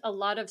isn't a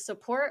lot of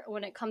support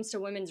when it comes to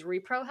women's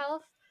repro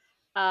health.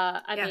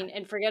 I mean,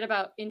 and forget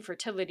about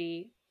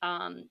infertility.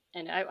 And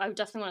I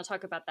definitely want to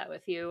talk about that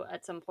with you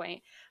at some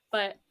point.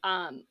 But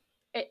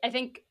I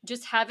think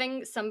just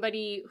having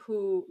somebody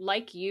who,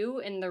 like you,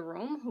 in the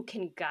room who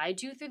can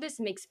guide you through this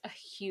makes a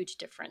huge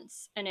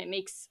difference. And it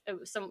makes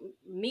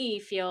me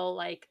feel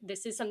like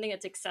this is something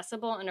that's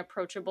accessible and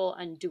approachable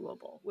and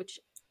doable, which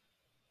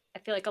I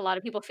feel like a lot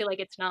of people feel like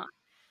it's not.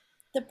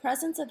 The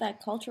presence of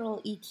that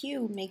cultural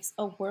EQ makes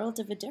a world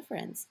of a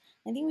difference.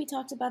 I think we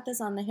talked about this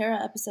on the Hera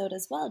episode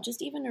as well.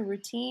 Just even a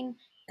routine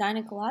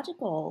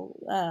gynecological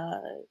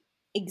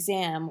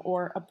exam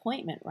or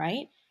appointment,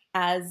 right?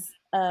 As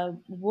a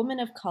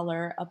woman of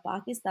color, a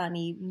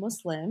Pakistani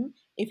Muslim,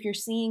 if you're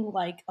seeing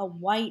like a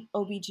white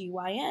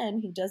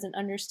OBGYN who doesn't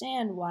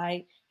understand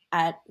why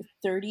at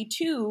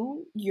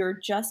 32 you're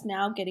just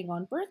now getting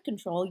on birth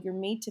control, you're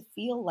made to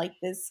feel like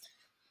this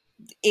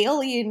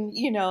alien,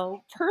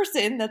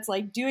 person that's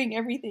like doing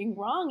everything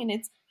wrong. And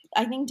it's,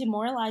 I think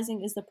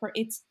demoralizing is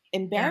it's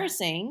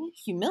embarrassing,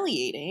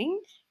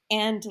 humiliating,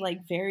 and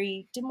like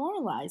very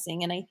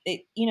demoralizing.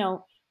 And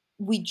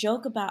we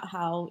joke about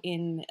how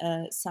in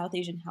a South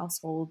Asian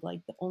household,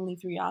 like the only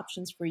three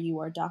options for you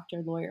are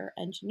doctor, lawyer,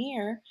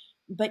 engineer.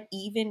 But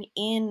even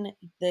in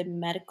the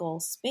medical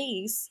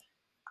space,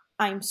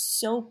 I'm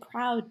so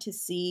proud to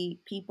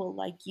see people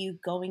like you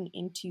going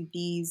into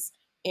these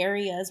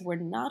areas where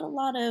not a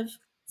lot of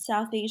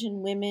South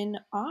Asian women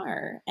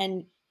are.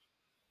 And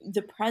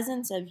the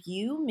presence of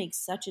you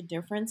makes such a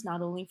difference,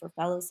 not only for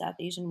fellow South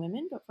Asian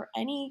women, but for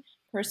any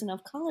person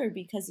of color,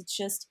 because it's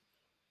just,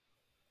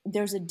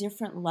 there's a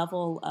different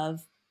level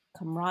of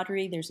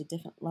camaraderie, there's a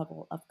different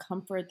level of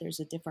comfort, there's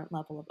a different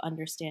level of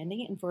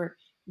understanding. And for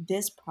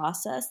this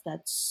process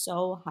that's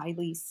so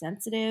highly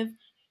sensitive,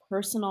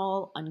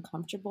 personal,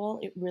 uncomfortable,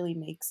 it really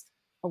makes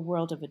a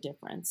world of a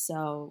difference.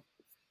 So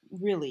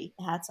really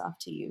hats off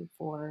to you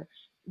for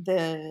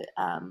the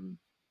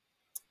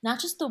not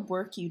just the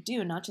work you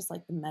do, not just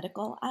like the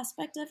medical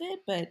aspect of it,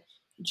 but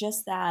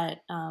just that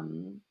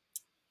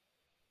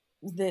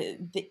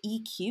the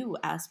EQ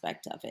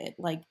aspect of it,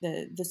 like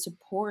the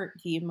support,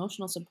 the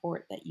emotional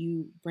support that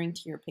you bring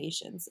to your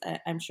patients.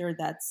 I'm sure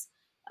that's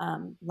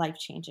life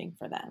changing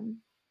for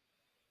them.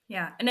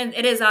 Yeah, and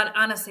it is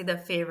honestly the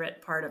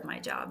favorite part of my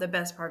job. The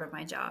best part of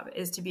my job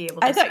is to be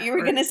able to. I thought you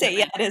were going to say,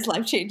 yeah, it is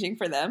life changing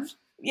for them.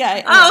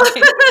 Yeah.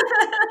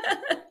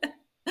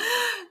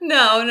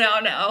 No.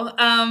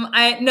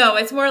 No,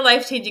 it's more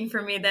life changing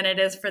for me than it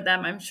is for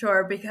them, I'm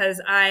sure,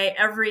 because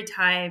every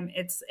time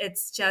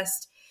it's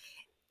just,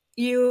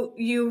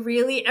 you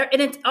really,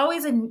 and it's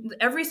always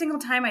every single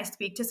time I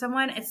speak to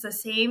someone, it's the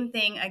same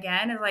thing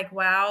again. It's like,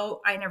 wow,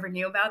 I never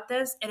knew about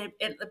this. And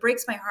it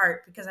breaks my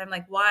heart because I'm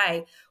like,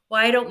 why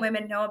don't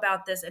women know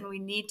about this? And we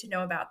need to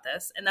know about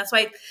this. And that's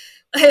why,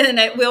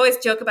 we always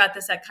joke about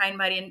this at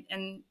Kindbody,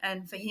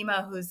 and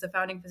Fahima, who's the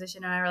founding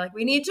physician, and I are like,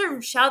 we need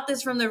to shout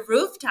this from the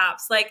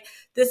rooftops. Like,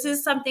 this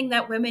is something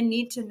that women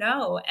need to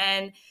know.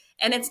 And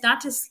it's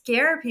not to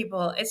scare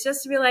people. It's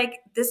just to be like,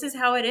 this is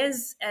how it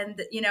is.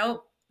 And,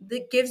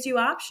 that gives you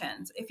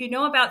options. If you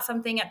know about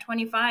something at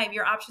 25,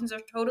 your options are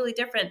totally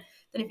different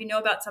than if you know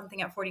about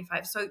something at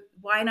 45. So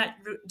why not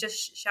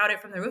just shout it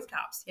from the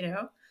rooftops,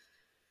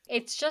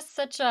 It's just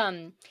such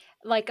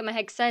like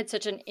Mehek said,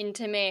 such an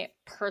intimate,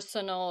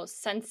 personal,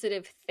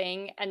 sensitive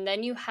thing. And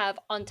then you have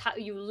on top,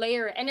 you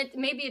layer, and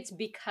maybe it's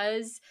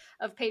because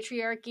of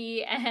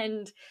patriarchy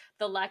and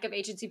the lack of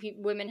agency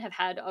women have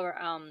had, or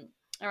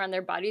around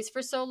their bodies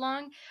for so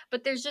long,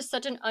 but there's just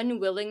such an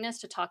unwillingness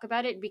to talk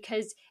about it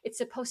because it's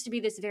supposed to be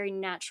this very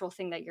natural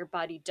thing that your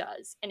body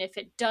does, and if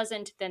it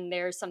doesn't, then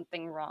there's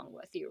something wrong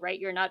with you, right?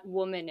 You're not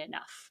woman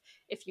enough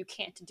if you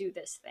can't do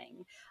this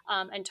thing.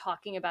 And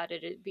talking about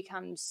it, it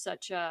becomes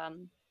such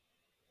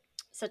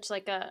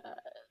like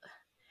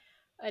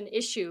an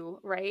issue,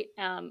 right?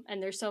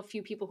 And there's so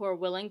few people who are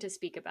willing to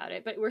speak about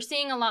it. But we're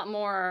seeing a lot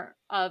more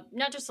of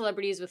not just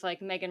celebrities with like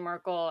Meghan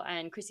Markle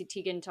and Chrissy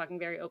Teigen talking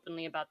very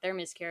openly about their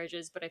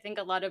miscarriages, but I think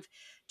a lot of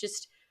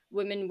just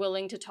women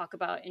willing to talk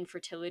about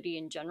infertility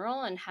in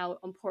general and how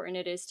important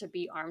it is to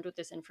be armed with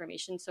this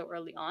information so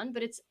early on.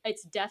 But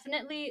it's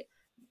definitely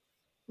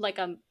like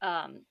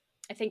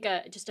I think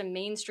just a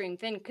mainstream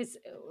thing, because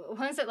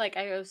once it like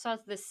I saw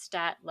this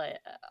stat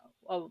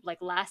like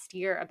last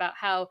year about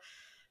how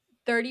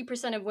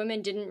 30% of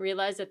women didn't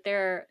realize that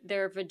their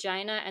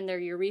vagina and their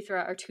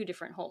urethra are two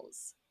different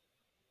holes.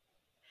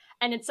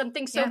 And it's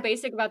something so Yeah.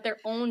 basic about their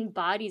own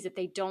bodies that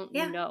they don't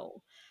Yeah.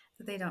 know.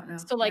 They don't know.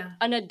 So like Yeah.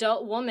 an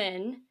adult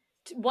woman,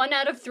 1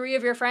 out of 3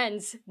 of your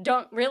friends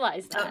don't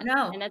realize that. Don't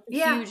know. And that's a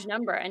Yeah. huge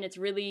number. And it's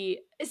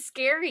really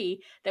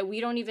scary that we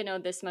don't even know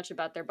this much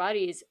about their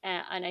bodies.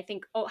 And I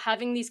think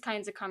having these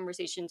kinds of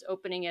conversations,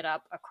 opening it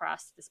up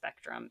across the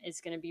spectrum is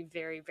going to be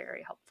very,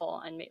 very helpful,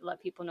 and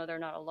let people know they're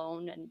not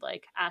alone, and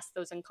like ask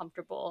those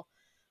uncomfortable,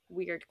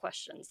 weird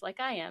questions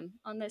like I am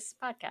on this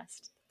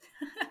podcast.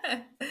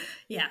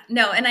 Yeah,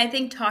 no, and I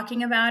think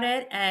talking about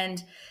it,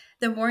 and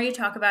the more you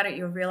talk about it,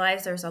 you'll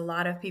realize there's a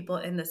lot of people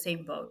in the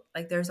same boat.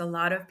 Like, there's a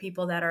lot of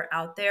people that are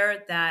out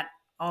there that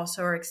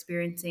also are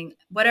experiencing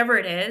whatever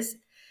it is.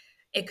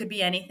 It could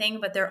be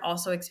anything, but they're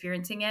also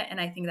experiencing it.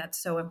 And I think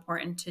that's so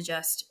important to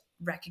just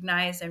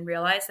recognize and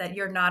realize that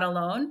you're not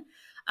alone.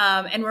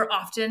 And we're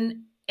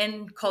often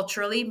and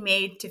culturally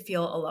made to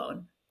feel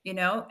alone,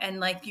 and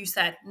like you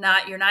said,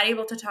 you're not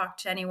able to talk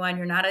to anyone.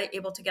 You're not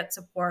able to get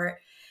support.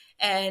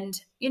 And,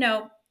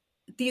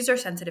 these are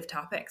sensitive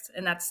topics,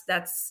 and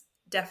that's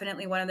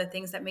definitely one of the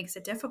things that makes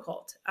it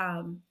difficult,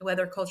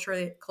 whether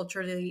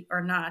culturally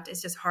or not.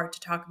 It's just hard to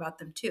talk about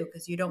them too,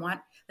 because you don't want,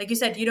 like you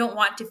said, you don't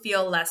want to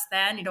feel less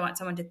than. You don't want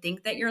someone to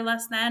think that you're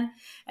less than.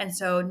 And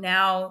so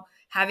now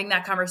having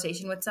that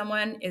conversation with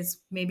someone is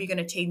maybe going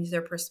to change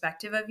their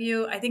perspective of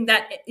you. I think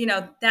that,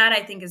 that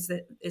I think is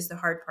the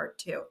hard part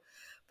too.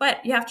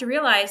 But you have to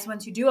realize,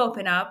 once you do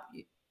open up,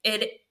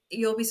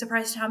 you'll be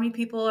surprised how many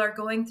people are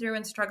going through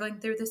and struggling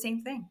through the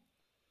same thing.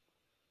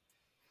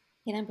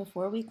 Hina,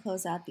 before we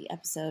close out the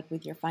episode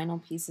with your final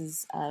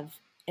pieces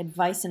of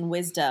advice and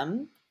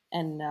wisdom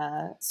and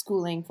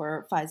schooling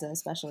for FISA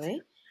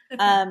especially,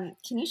 can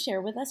you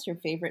share with us your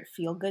favorite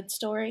feel-good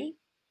story?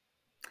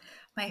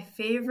 My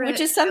favorite,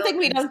 which is something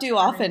we don't do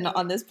often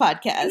on this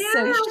podcast. Yeah,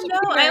 so no,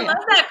 I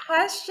love that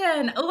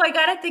question. Oh, I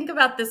got to think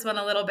about this one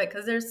a little bit,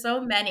 because there's so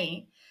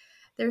many.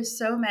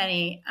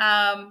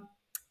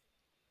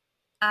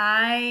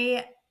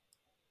 I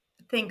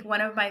think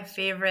one of my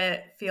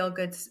favorite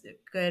feel-good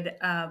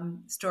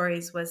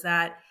stories was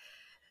that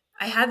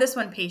I had this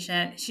one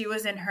patient. She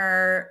was in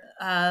her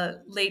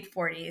late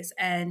 40s,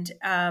 and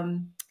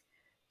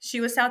she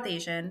was South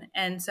Asian.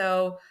 And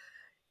so,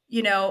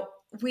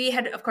 we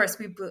had, of course,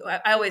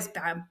 I always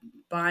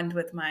bond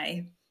with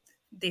my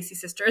Desi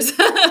sisters.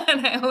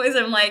 And I always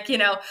am like,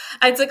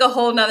 I took a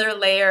whole nother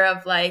layer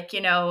of like,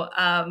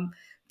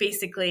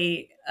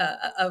 basically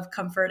of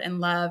comfort and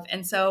love.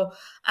 And so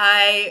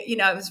I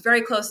was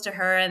very close to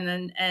her.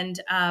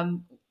 And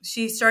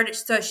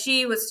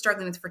she was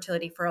struggling with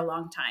fertility for a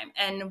long time.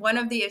 And one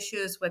of the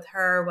issues with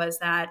her was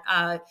that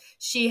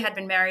she had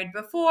been married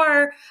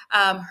before.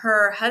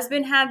 Her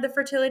husband had the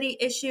fertility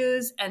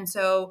issues. And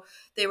so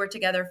they were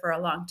together for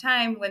a long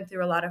time, went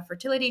through a lot of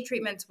fertility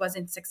treatments,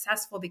 wasn't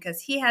successful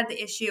because he had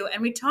the issue.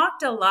 And we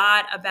talked a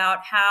lot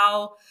about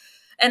how,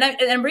 and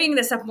I'm bringing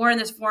this up more in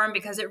this forum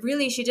because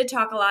she did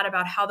talk a lot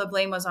about how the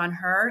blame was on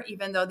her,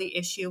 even though the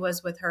issue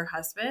was with her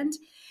husband.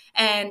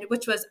 And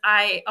which was,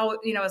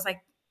 was like,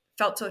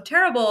 felt so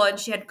terrible. And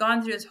she had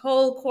gone through this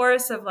whole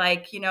course of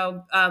like,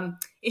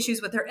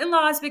 issues with her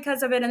in-laws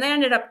because of it. And they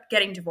ended up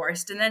getting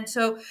divorced. And then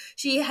so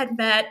she had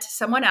met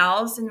someone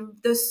else, and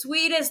the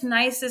sweetest,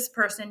 nicest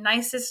person,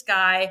 nicest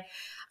guy.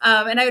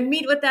 And I would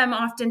meet with them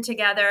often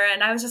together.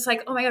 And I was just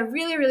like, oh my God,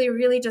 really, really,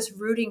 really just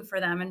rooting for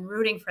them and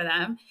rooting for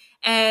them.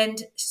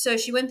 And so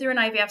she went through an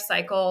IVF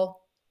cycle.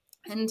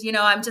 And,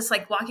 I'm just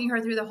like walking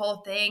her through the whole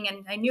thing.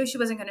 And I knew she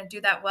wasn't going to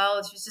do that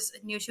well. She just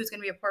knew she was going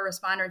to be a poor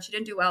responder, and she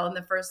didn't do well in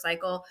the first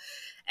cycle.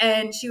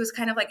 And she was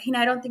kind of like, Hina,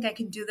 I don't think I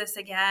can do this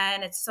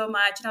again. It's so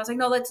much. And I was like,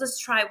 no, let's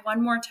try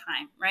one more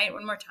time, right?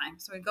 One more time.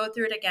 So we go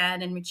through it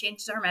again, and we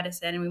changed our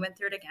medicine, and we went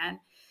through it again.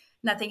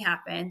 Nothing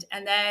happened.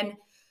 And then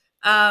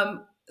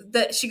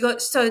she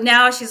goes, so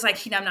now she's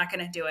like, Hina, I'm not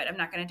going to do it. I'm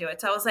not going to do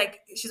it. So I was like,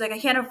 she's like, I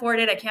can't afford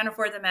it. I can't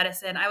afford the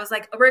medicine. I was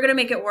like, we're going to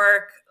make it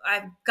work.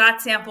 I've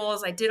got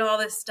samples. I did all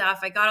this stuff.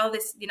 I got all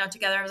this,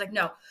 together. I was like,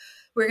 no,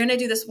 we're going to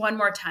do this one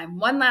more time,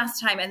 one last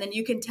time. And then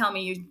you can tell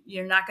me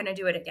you're not going to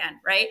do it again.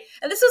 Right.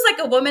 And this was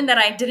like a woman that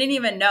I didn't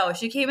even know.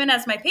 She came in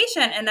as my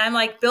patient, and I'm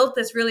like built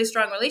this really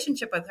strong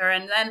relationship with her.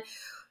 And then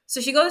so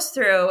she goes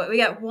through, we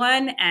get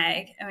one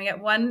egg,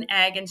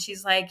 and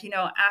she's like,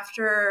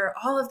 after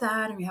all of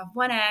that, and we have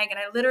one egg. And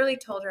I literally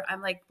told her,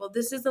 I'm like, well,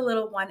 this is the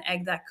little one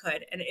egg that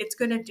could, and it's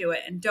going to do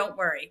it. And don't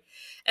worry.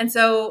 And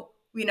so,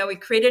 we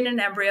created an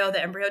embryo.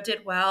 The embryo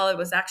did well. It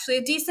was actually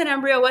a decent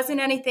embryo. It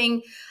wasn't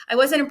anything. I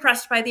wasn't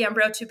impressed by the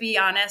embryo, to be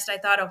honest. I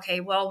thought, okay,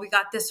 well, we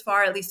got this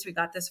far. At least we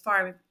got this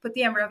far. We put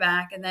the embryo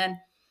back. And then,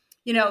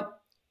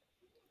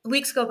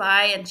 weeks go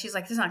by, and she's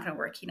like, this is not going to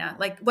work, Hina.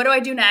 Like, what do I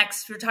do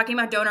next? We're talking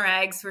about donor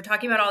eggs. We're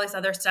talking about all this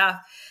other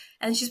stuff.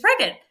 And she's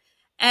pregnant.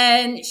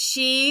 And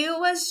she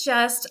was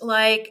just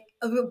like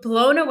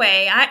blown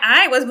away.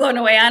 I was blown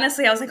away,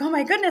 honestly. I was like, oh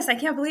my goodness, I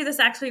can't believe this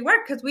actually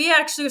worked, because we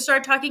actually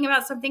started talking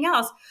about something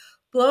else.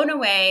 Blown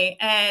away.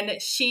 And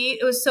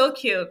it was so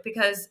cute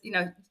because,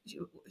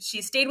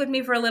 she stayed with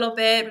me for a little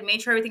bit. We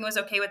made sure everything was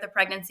okay with the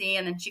pregnancy.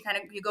 And then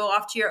you go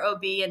off to your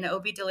OB, and the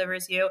OB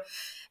delivers you.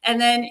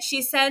 And then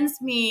she sends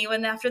me,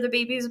 after the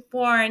baby's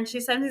born, she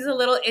sends me a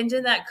little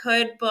engine that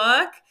could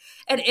book.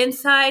 And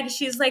inside,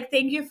 she's like,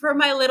 thank you for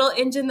my little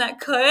engine that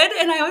could.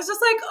 And I was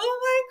just like, oh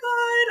my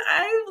God,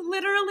 I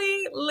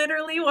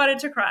literally wanted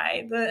to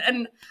cry.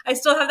 And I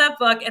still have that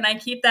book, and I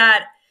keep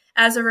that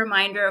as a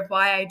reminder of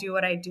why I do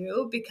what I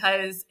do,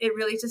 because it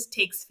really just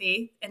takes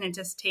faith, and it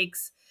just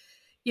takes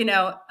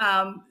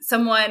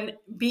someone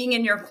being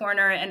in your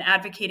corner and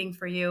advocating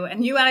for you,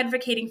 and you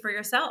advocating for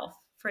yourself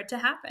for it to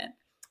happen.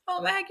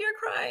 Oh, Meg, you're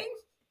crying.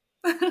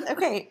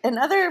 Okay,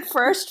 another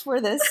first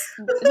for this.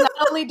 Not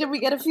only did we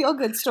get a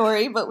feel-good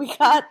story, but we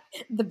got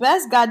the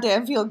best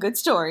goddamn feel-good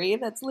story.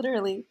 That's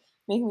literally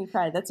making me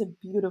cry. That's a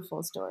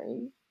beautiful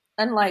story.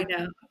 And like,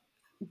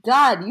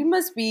 God, you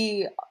must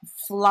be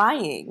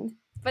flying.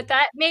 But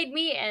that made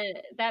me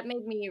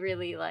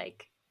really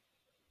like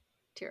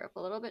tear up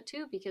a little bit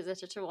too, because it's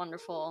such a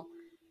wonderful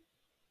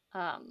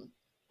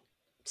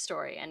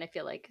story, and I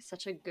feel like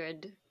such a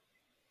good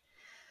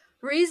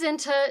reason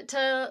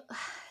to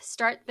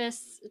start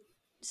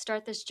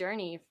this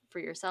journey for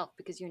yourself,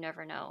 because you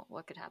never know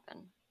what could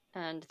happen,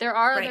 and there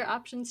are other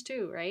options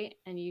too, right?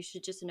 And you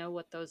should just know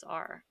what those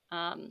are.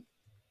 Mehek,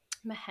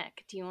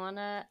 do you want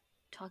to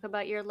talk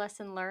about your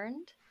lesson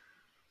learned?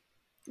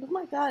 Oh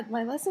my God,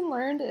 my lesson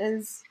learned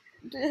is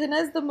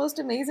Hina's the most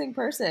amazing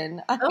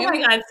person. Oh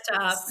my God,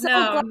 stop.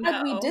 So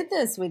glad we did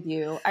this with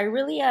you. I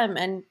really am.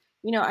 And,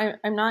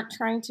 I'm not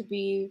trying to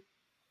be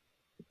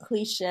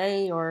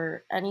cliche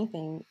or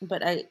anything,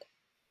 but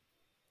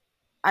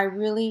I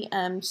really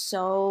am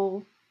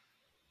so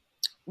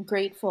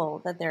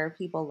grateful that there are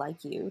people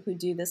like you who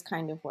do this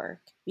kind of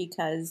work,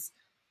 because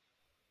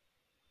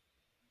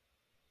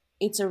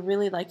it's a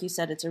really, like you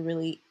said, it's a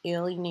really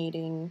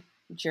alienating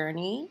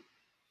journey.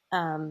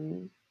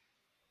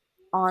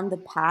 On the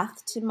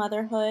path to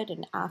motherhood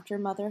and after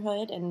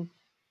motherhood, and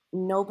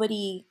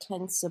nobody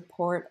can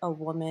support a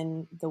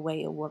woman the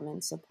way a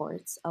woman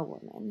supports a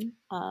woman.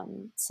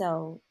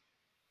 So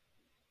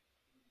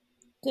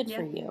good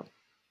for you.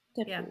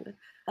 Good for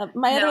you.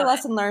 My other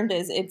lesson learned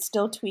is it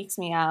still tweaks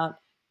me out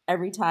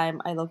every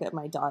time I look at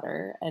my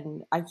daughter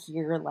and I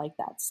hear like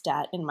that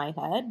stat in my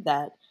head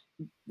that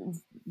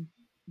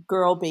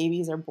girl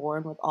babies are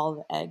born with all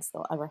the eggs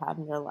they'll ever have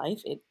in their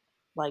life. It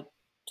like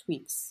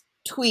tweaks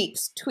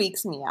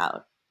me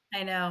out.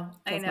 I know.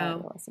 I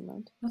know.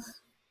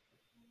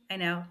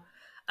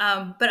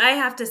 But I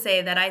have to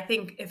say that I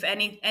think if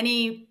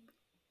anyone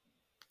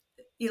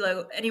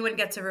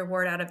gets a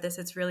reward out of this,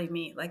 it's really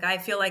me. Like I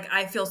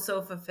feel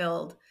so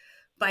fulfilled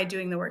by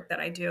doing the work that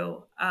I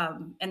do.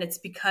 And it's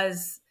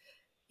because,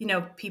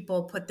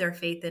 people put their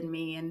faith in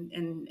me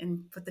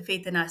and put the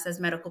faith in us as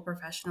medical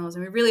professionals.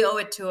 And we really owe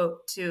it to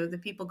the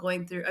people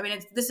going through. I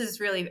mean, this is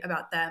really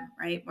about them,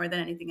 right? More than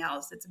anything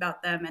else. It's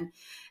about them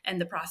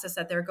and the process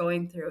that they're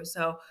going through.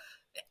 So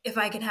if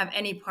I can have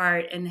any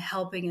part in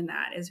helping in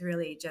that is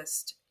really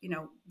just,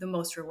 the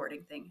most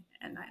rewarding thing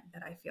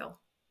that I feel.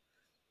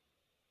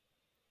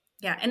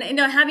 Yeah. And,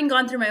 having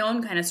gone through my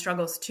own kind of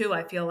struggles too,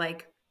 I feel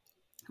like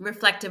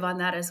reflective on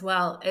that as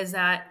well, is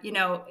that,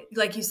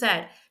 like you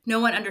said, no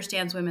one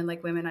understands women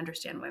like women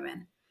understand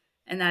women.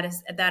 And that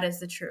is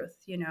the truth,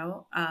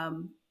 you,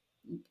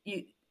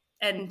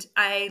 and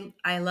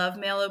I love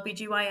male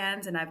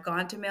OBGYNs, and I've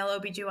gone to male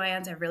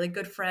OBGYNs. I have really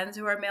good friends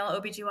who are male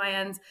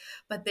OBGYNs,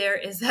 but there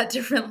is that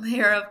different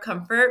layer of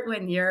comfort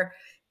when you're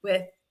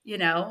with,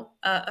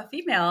 a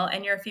female,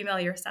 and you're a female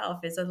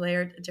yourself, is a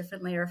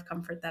different layer of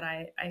comfort that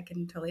I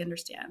can totally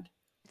understand.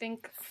 I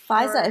think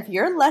Faiza, if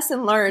your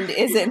lesson learned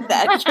isn't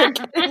that you're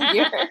getting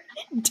your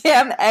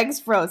damn eggs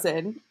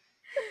frozen,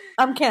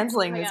 I'm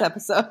canceling this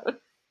episode.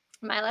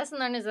 My lesson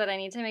learned is that I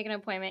need to make an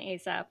appointment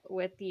ASAP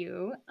with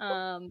you.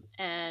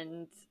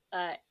 And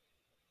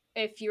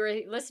if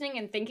you're listening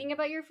and thinking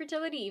about your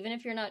fertility, even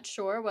if you're not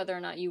sure whether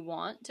or not you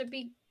want to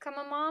become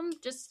a mom,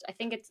 I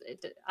think it's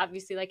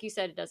obviously, like you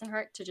said, it doesn't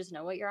hurt to just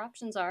know what your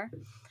options are.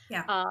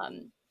 Yeah.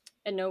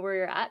 And know where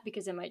you're at,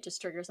 because it might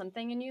just trigger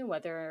something in you,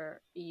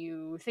 whether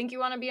you think you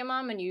want to be a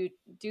mom and you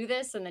do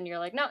this and then you're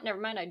like, no, never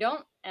mind, I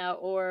don't,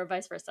 or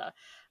vice versa.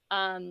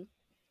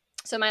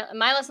 So my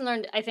lesson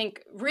learned, I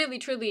think, really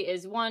truly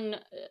is, one,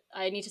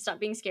 I need to stop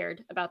being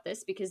scared about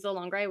this, because the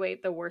longer I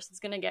wait, the worse it's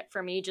going to get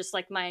for me, just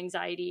like my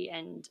anxiety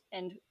and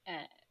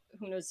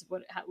who knows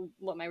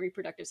what my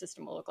reproductive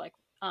system will look like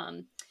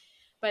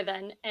by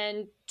then.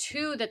 And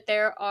two, that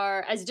there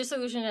are, as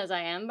disillusioned as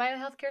I am by the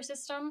healthcare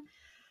system,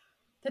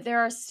 that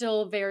there are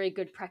still very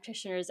good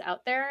practitioners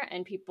out there,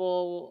 and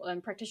people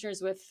and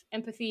practitioners with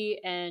empathy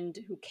and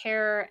who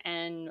care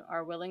and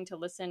are willing to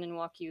listen and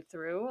walk you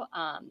through.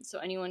 So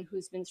anyone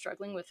who's been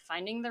struggling with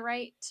finding the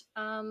right,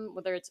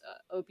 whether it's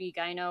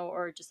OB-GYN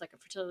or just like a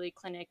fertility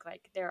clinic,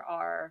 like there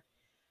are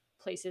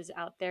places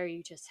out there.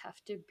 You just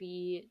have to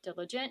be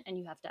diligent, and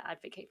you have to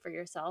advocate for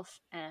yourself,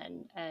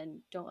 and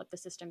don't let the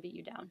system beat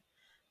you down.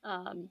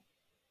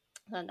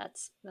 Then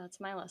that's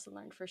my lesson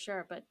learned for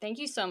sure. But thank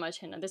you so much,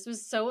 Hina. This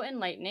was so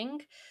enlightening.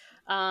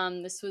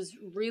 This was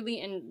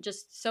really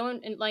just so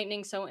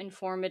enlightening, so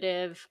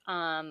informative,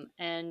 and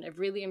I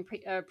really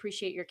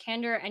appreciate your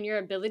candor and your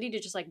ability to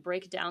just like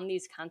break down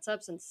these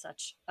concepts in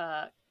such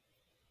a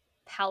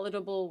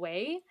palatable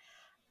way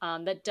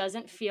that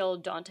doesn't feel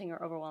daunting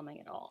or overwhelming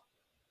at all.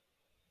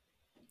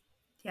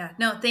 Yeah,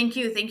 no, thank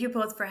you. Thank you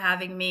both for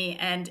having me,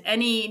 and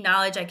any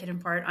knowledge I can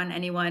impart on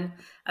anyone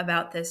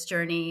about this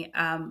journey,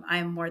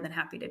 I'm more than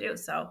happy to do.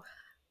 So,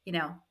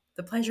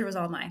 the pleasure was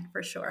all mine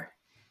for sure.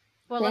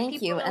 Well,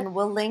 thank you. And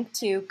we'll link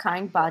to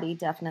Kindbody,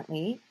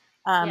 definitely.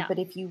 But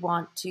if you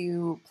want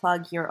to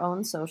plug your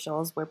own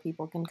socials where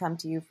people can come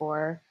to you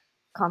for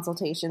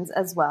consultations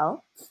as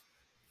well.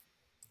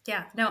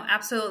 Yeah, no,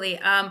 absolutely.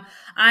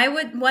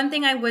 One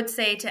thing I would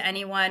say to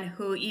anyone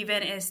who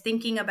even is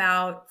thinking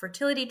about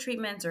fertility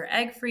treatments or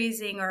egg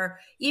freezing, or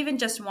even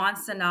just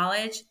wants the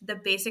knowledge, the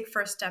basic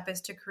first step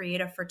is to create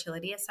a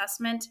fertility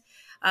assessment,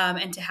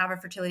 and to have a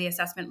fertility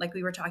assessment, like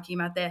we were talking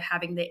about,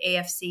 having the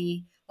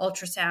AFC,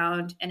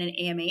 ultrasound, and an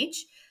AMH,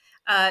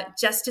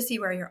 just to see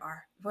where you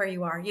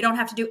are. You don't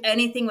have to do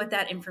anything with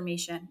that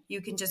information.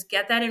 You can just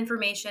get that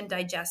information,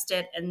 digest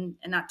it, and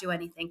not do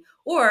anything.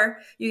 Or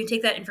you can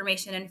take that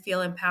information and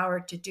feel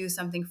empowered to do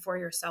something for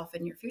yourself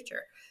in your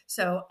future.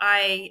 So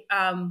I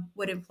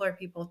would implore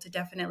people to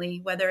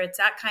definitely, whether it's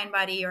at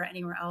Kindbody or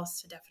anywhere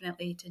else, to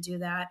do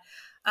that.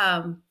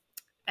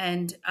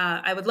 And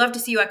I would love to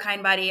see you at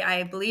Kindbody.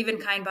 I believe in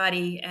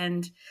Kindbody,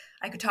 and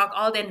I could talk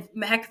all day.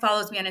 Mehek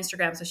follows me on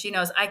Instagram, so she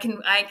knows I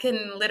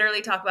can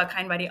literally talk about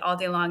Kindbody all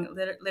day long.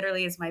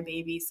 Literally is my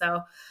baby.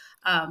 So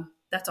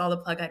that's all the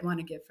plug I'd want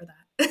to give for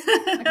that.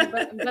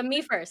 Okay, but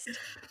me first.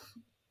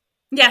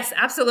 Yes,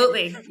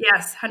 absolutely.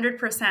 Yes,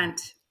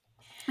 100%.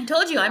 I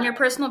told you I'm your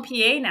personal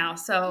PA now,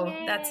 so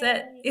Yay. That's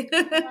it.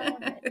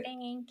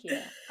 Thank you.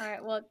 All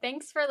right. Well,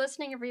 thanks for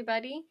listening,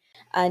 everybody.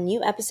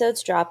 New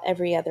episodes drop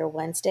every other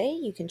Wednesday.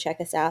 You can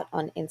check us out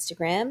on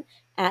Instagram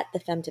at The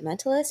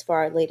Femtimentalist for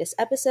our latest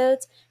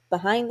episodes,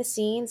 behind the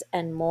scenes,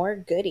 and more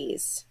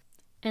goodies.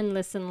 And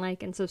listen,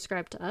 like, and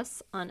subscribe to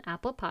us on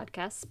Apple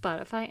Podcasts,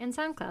 Spotify, and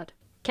SoundCloud.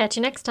 Catch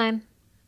you next time.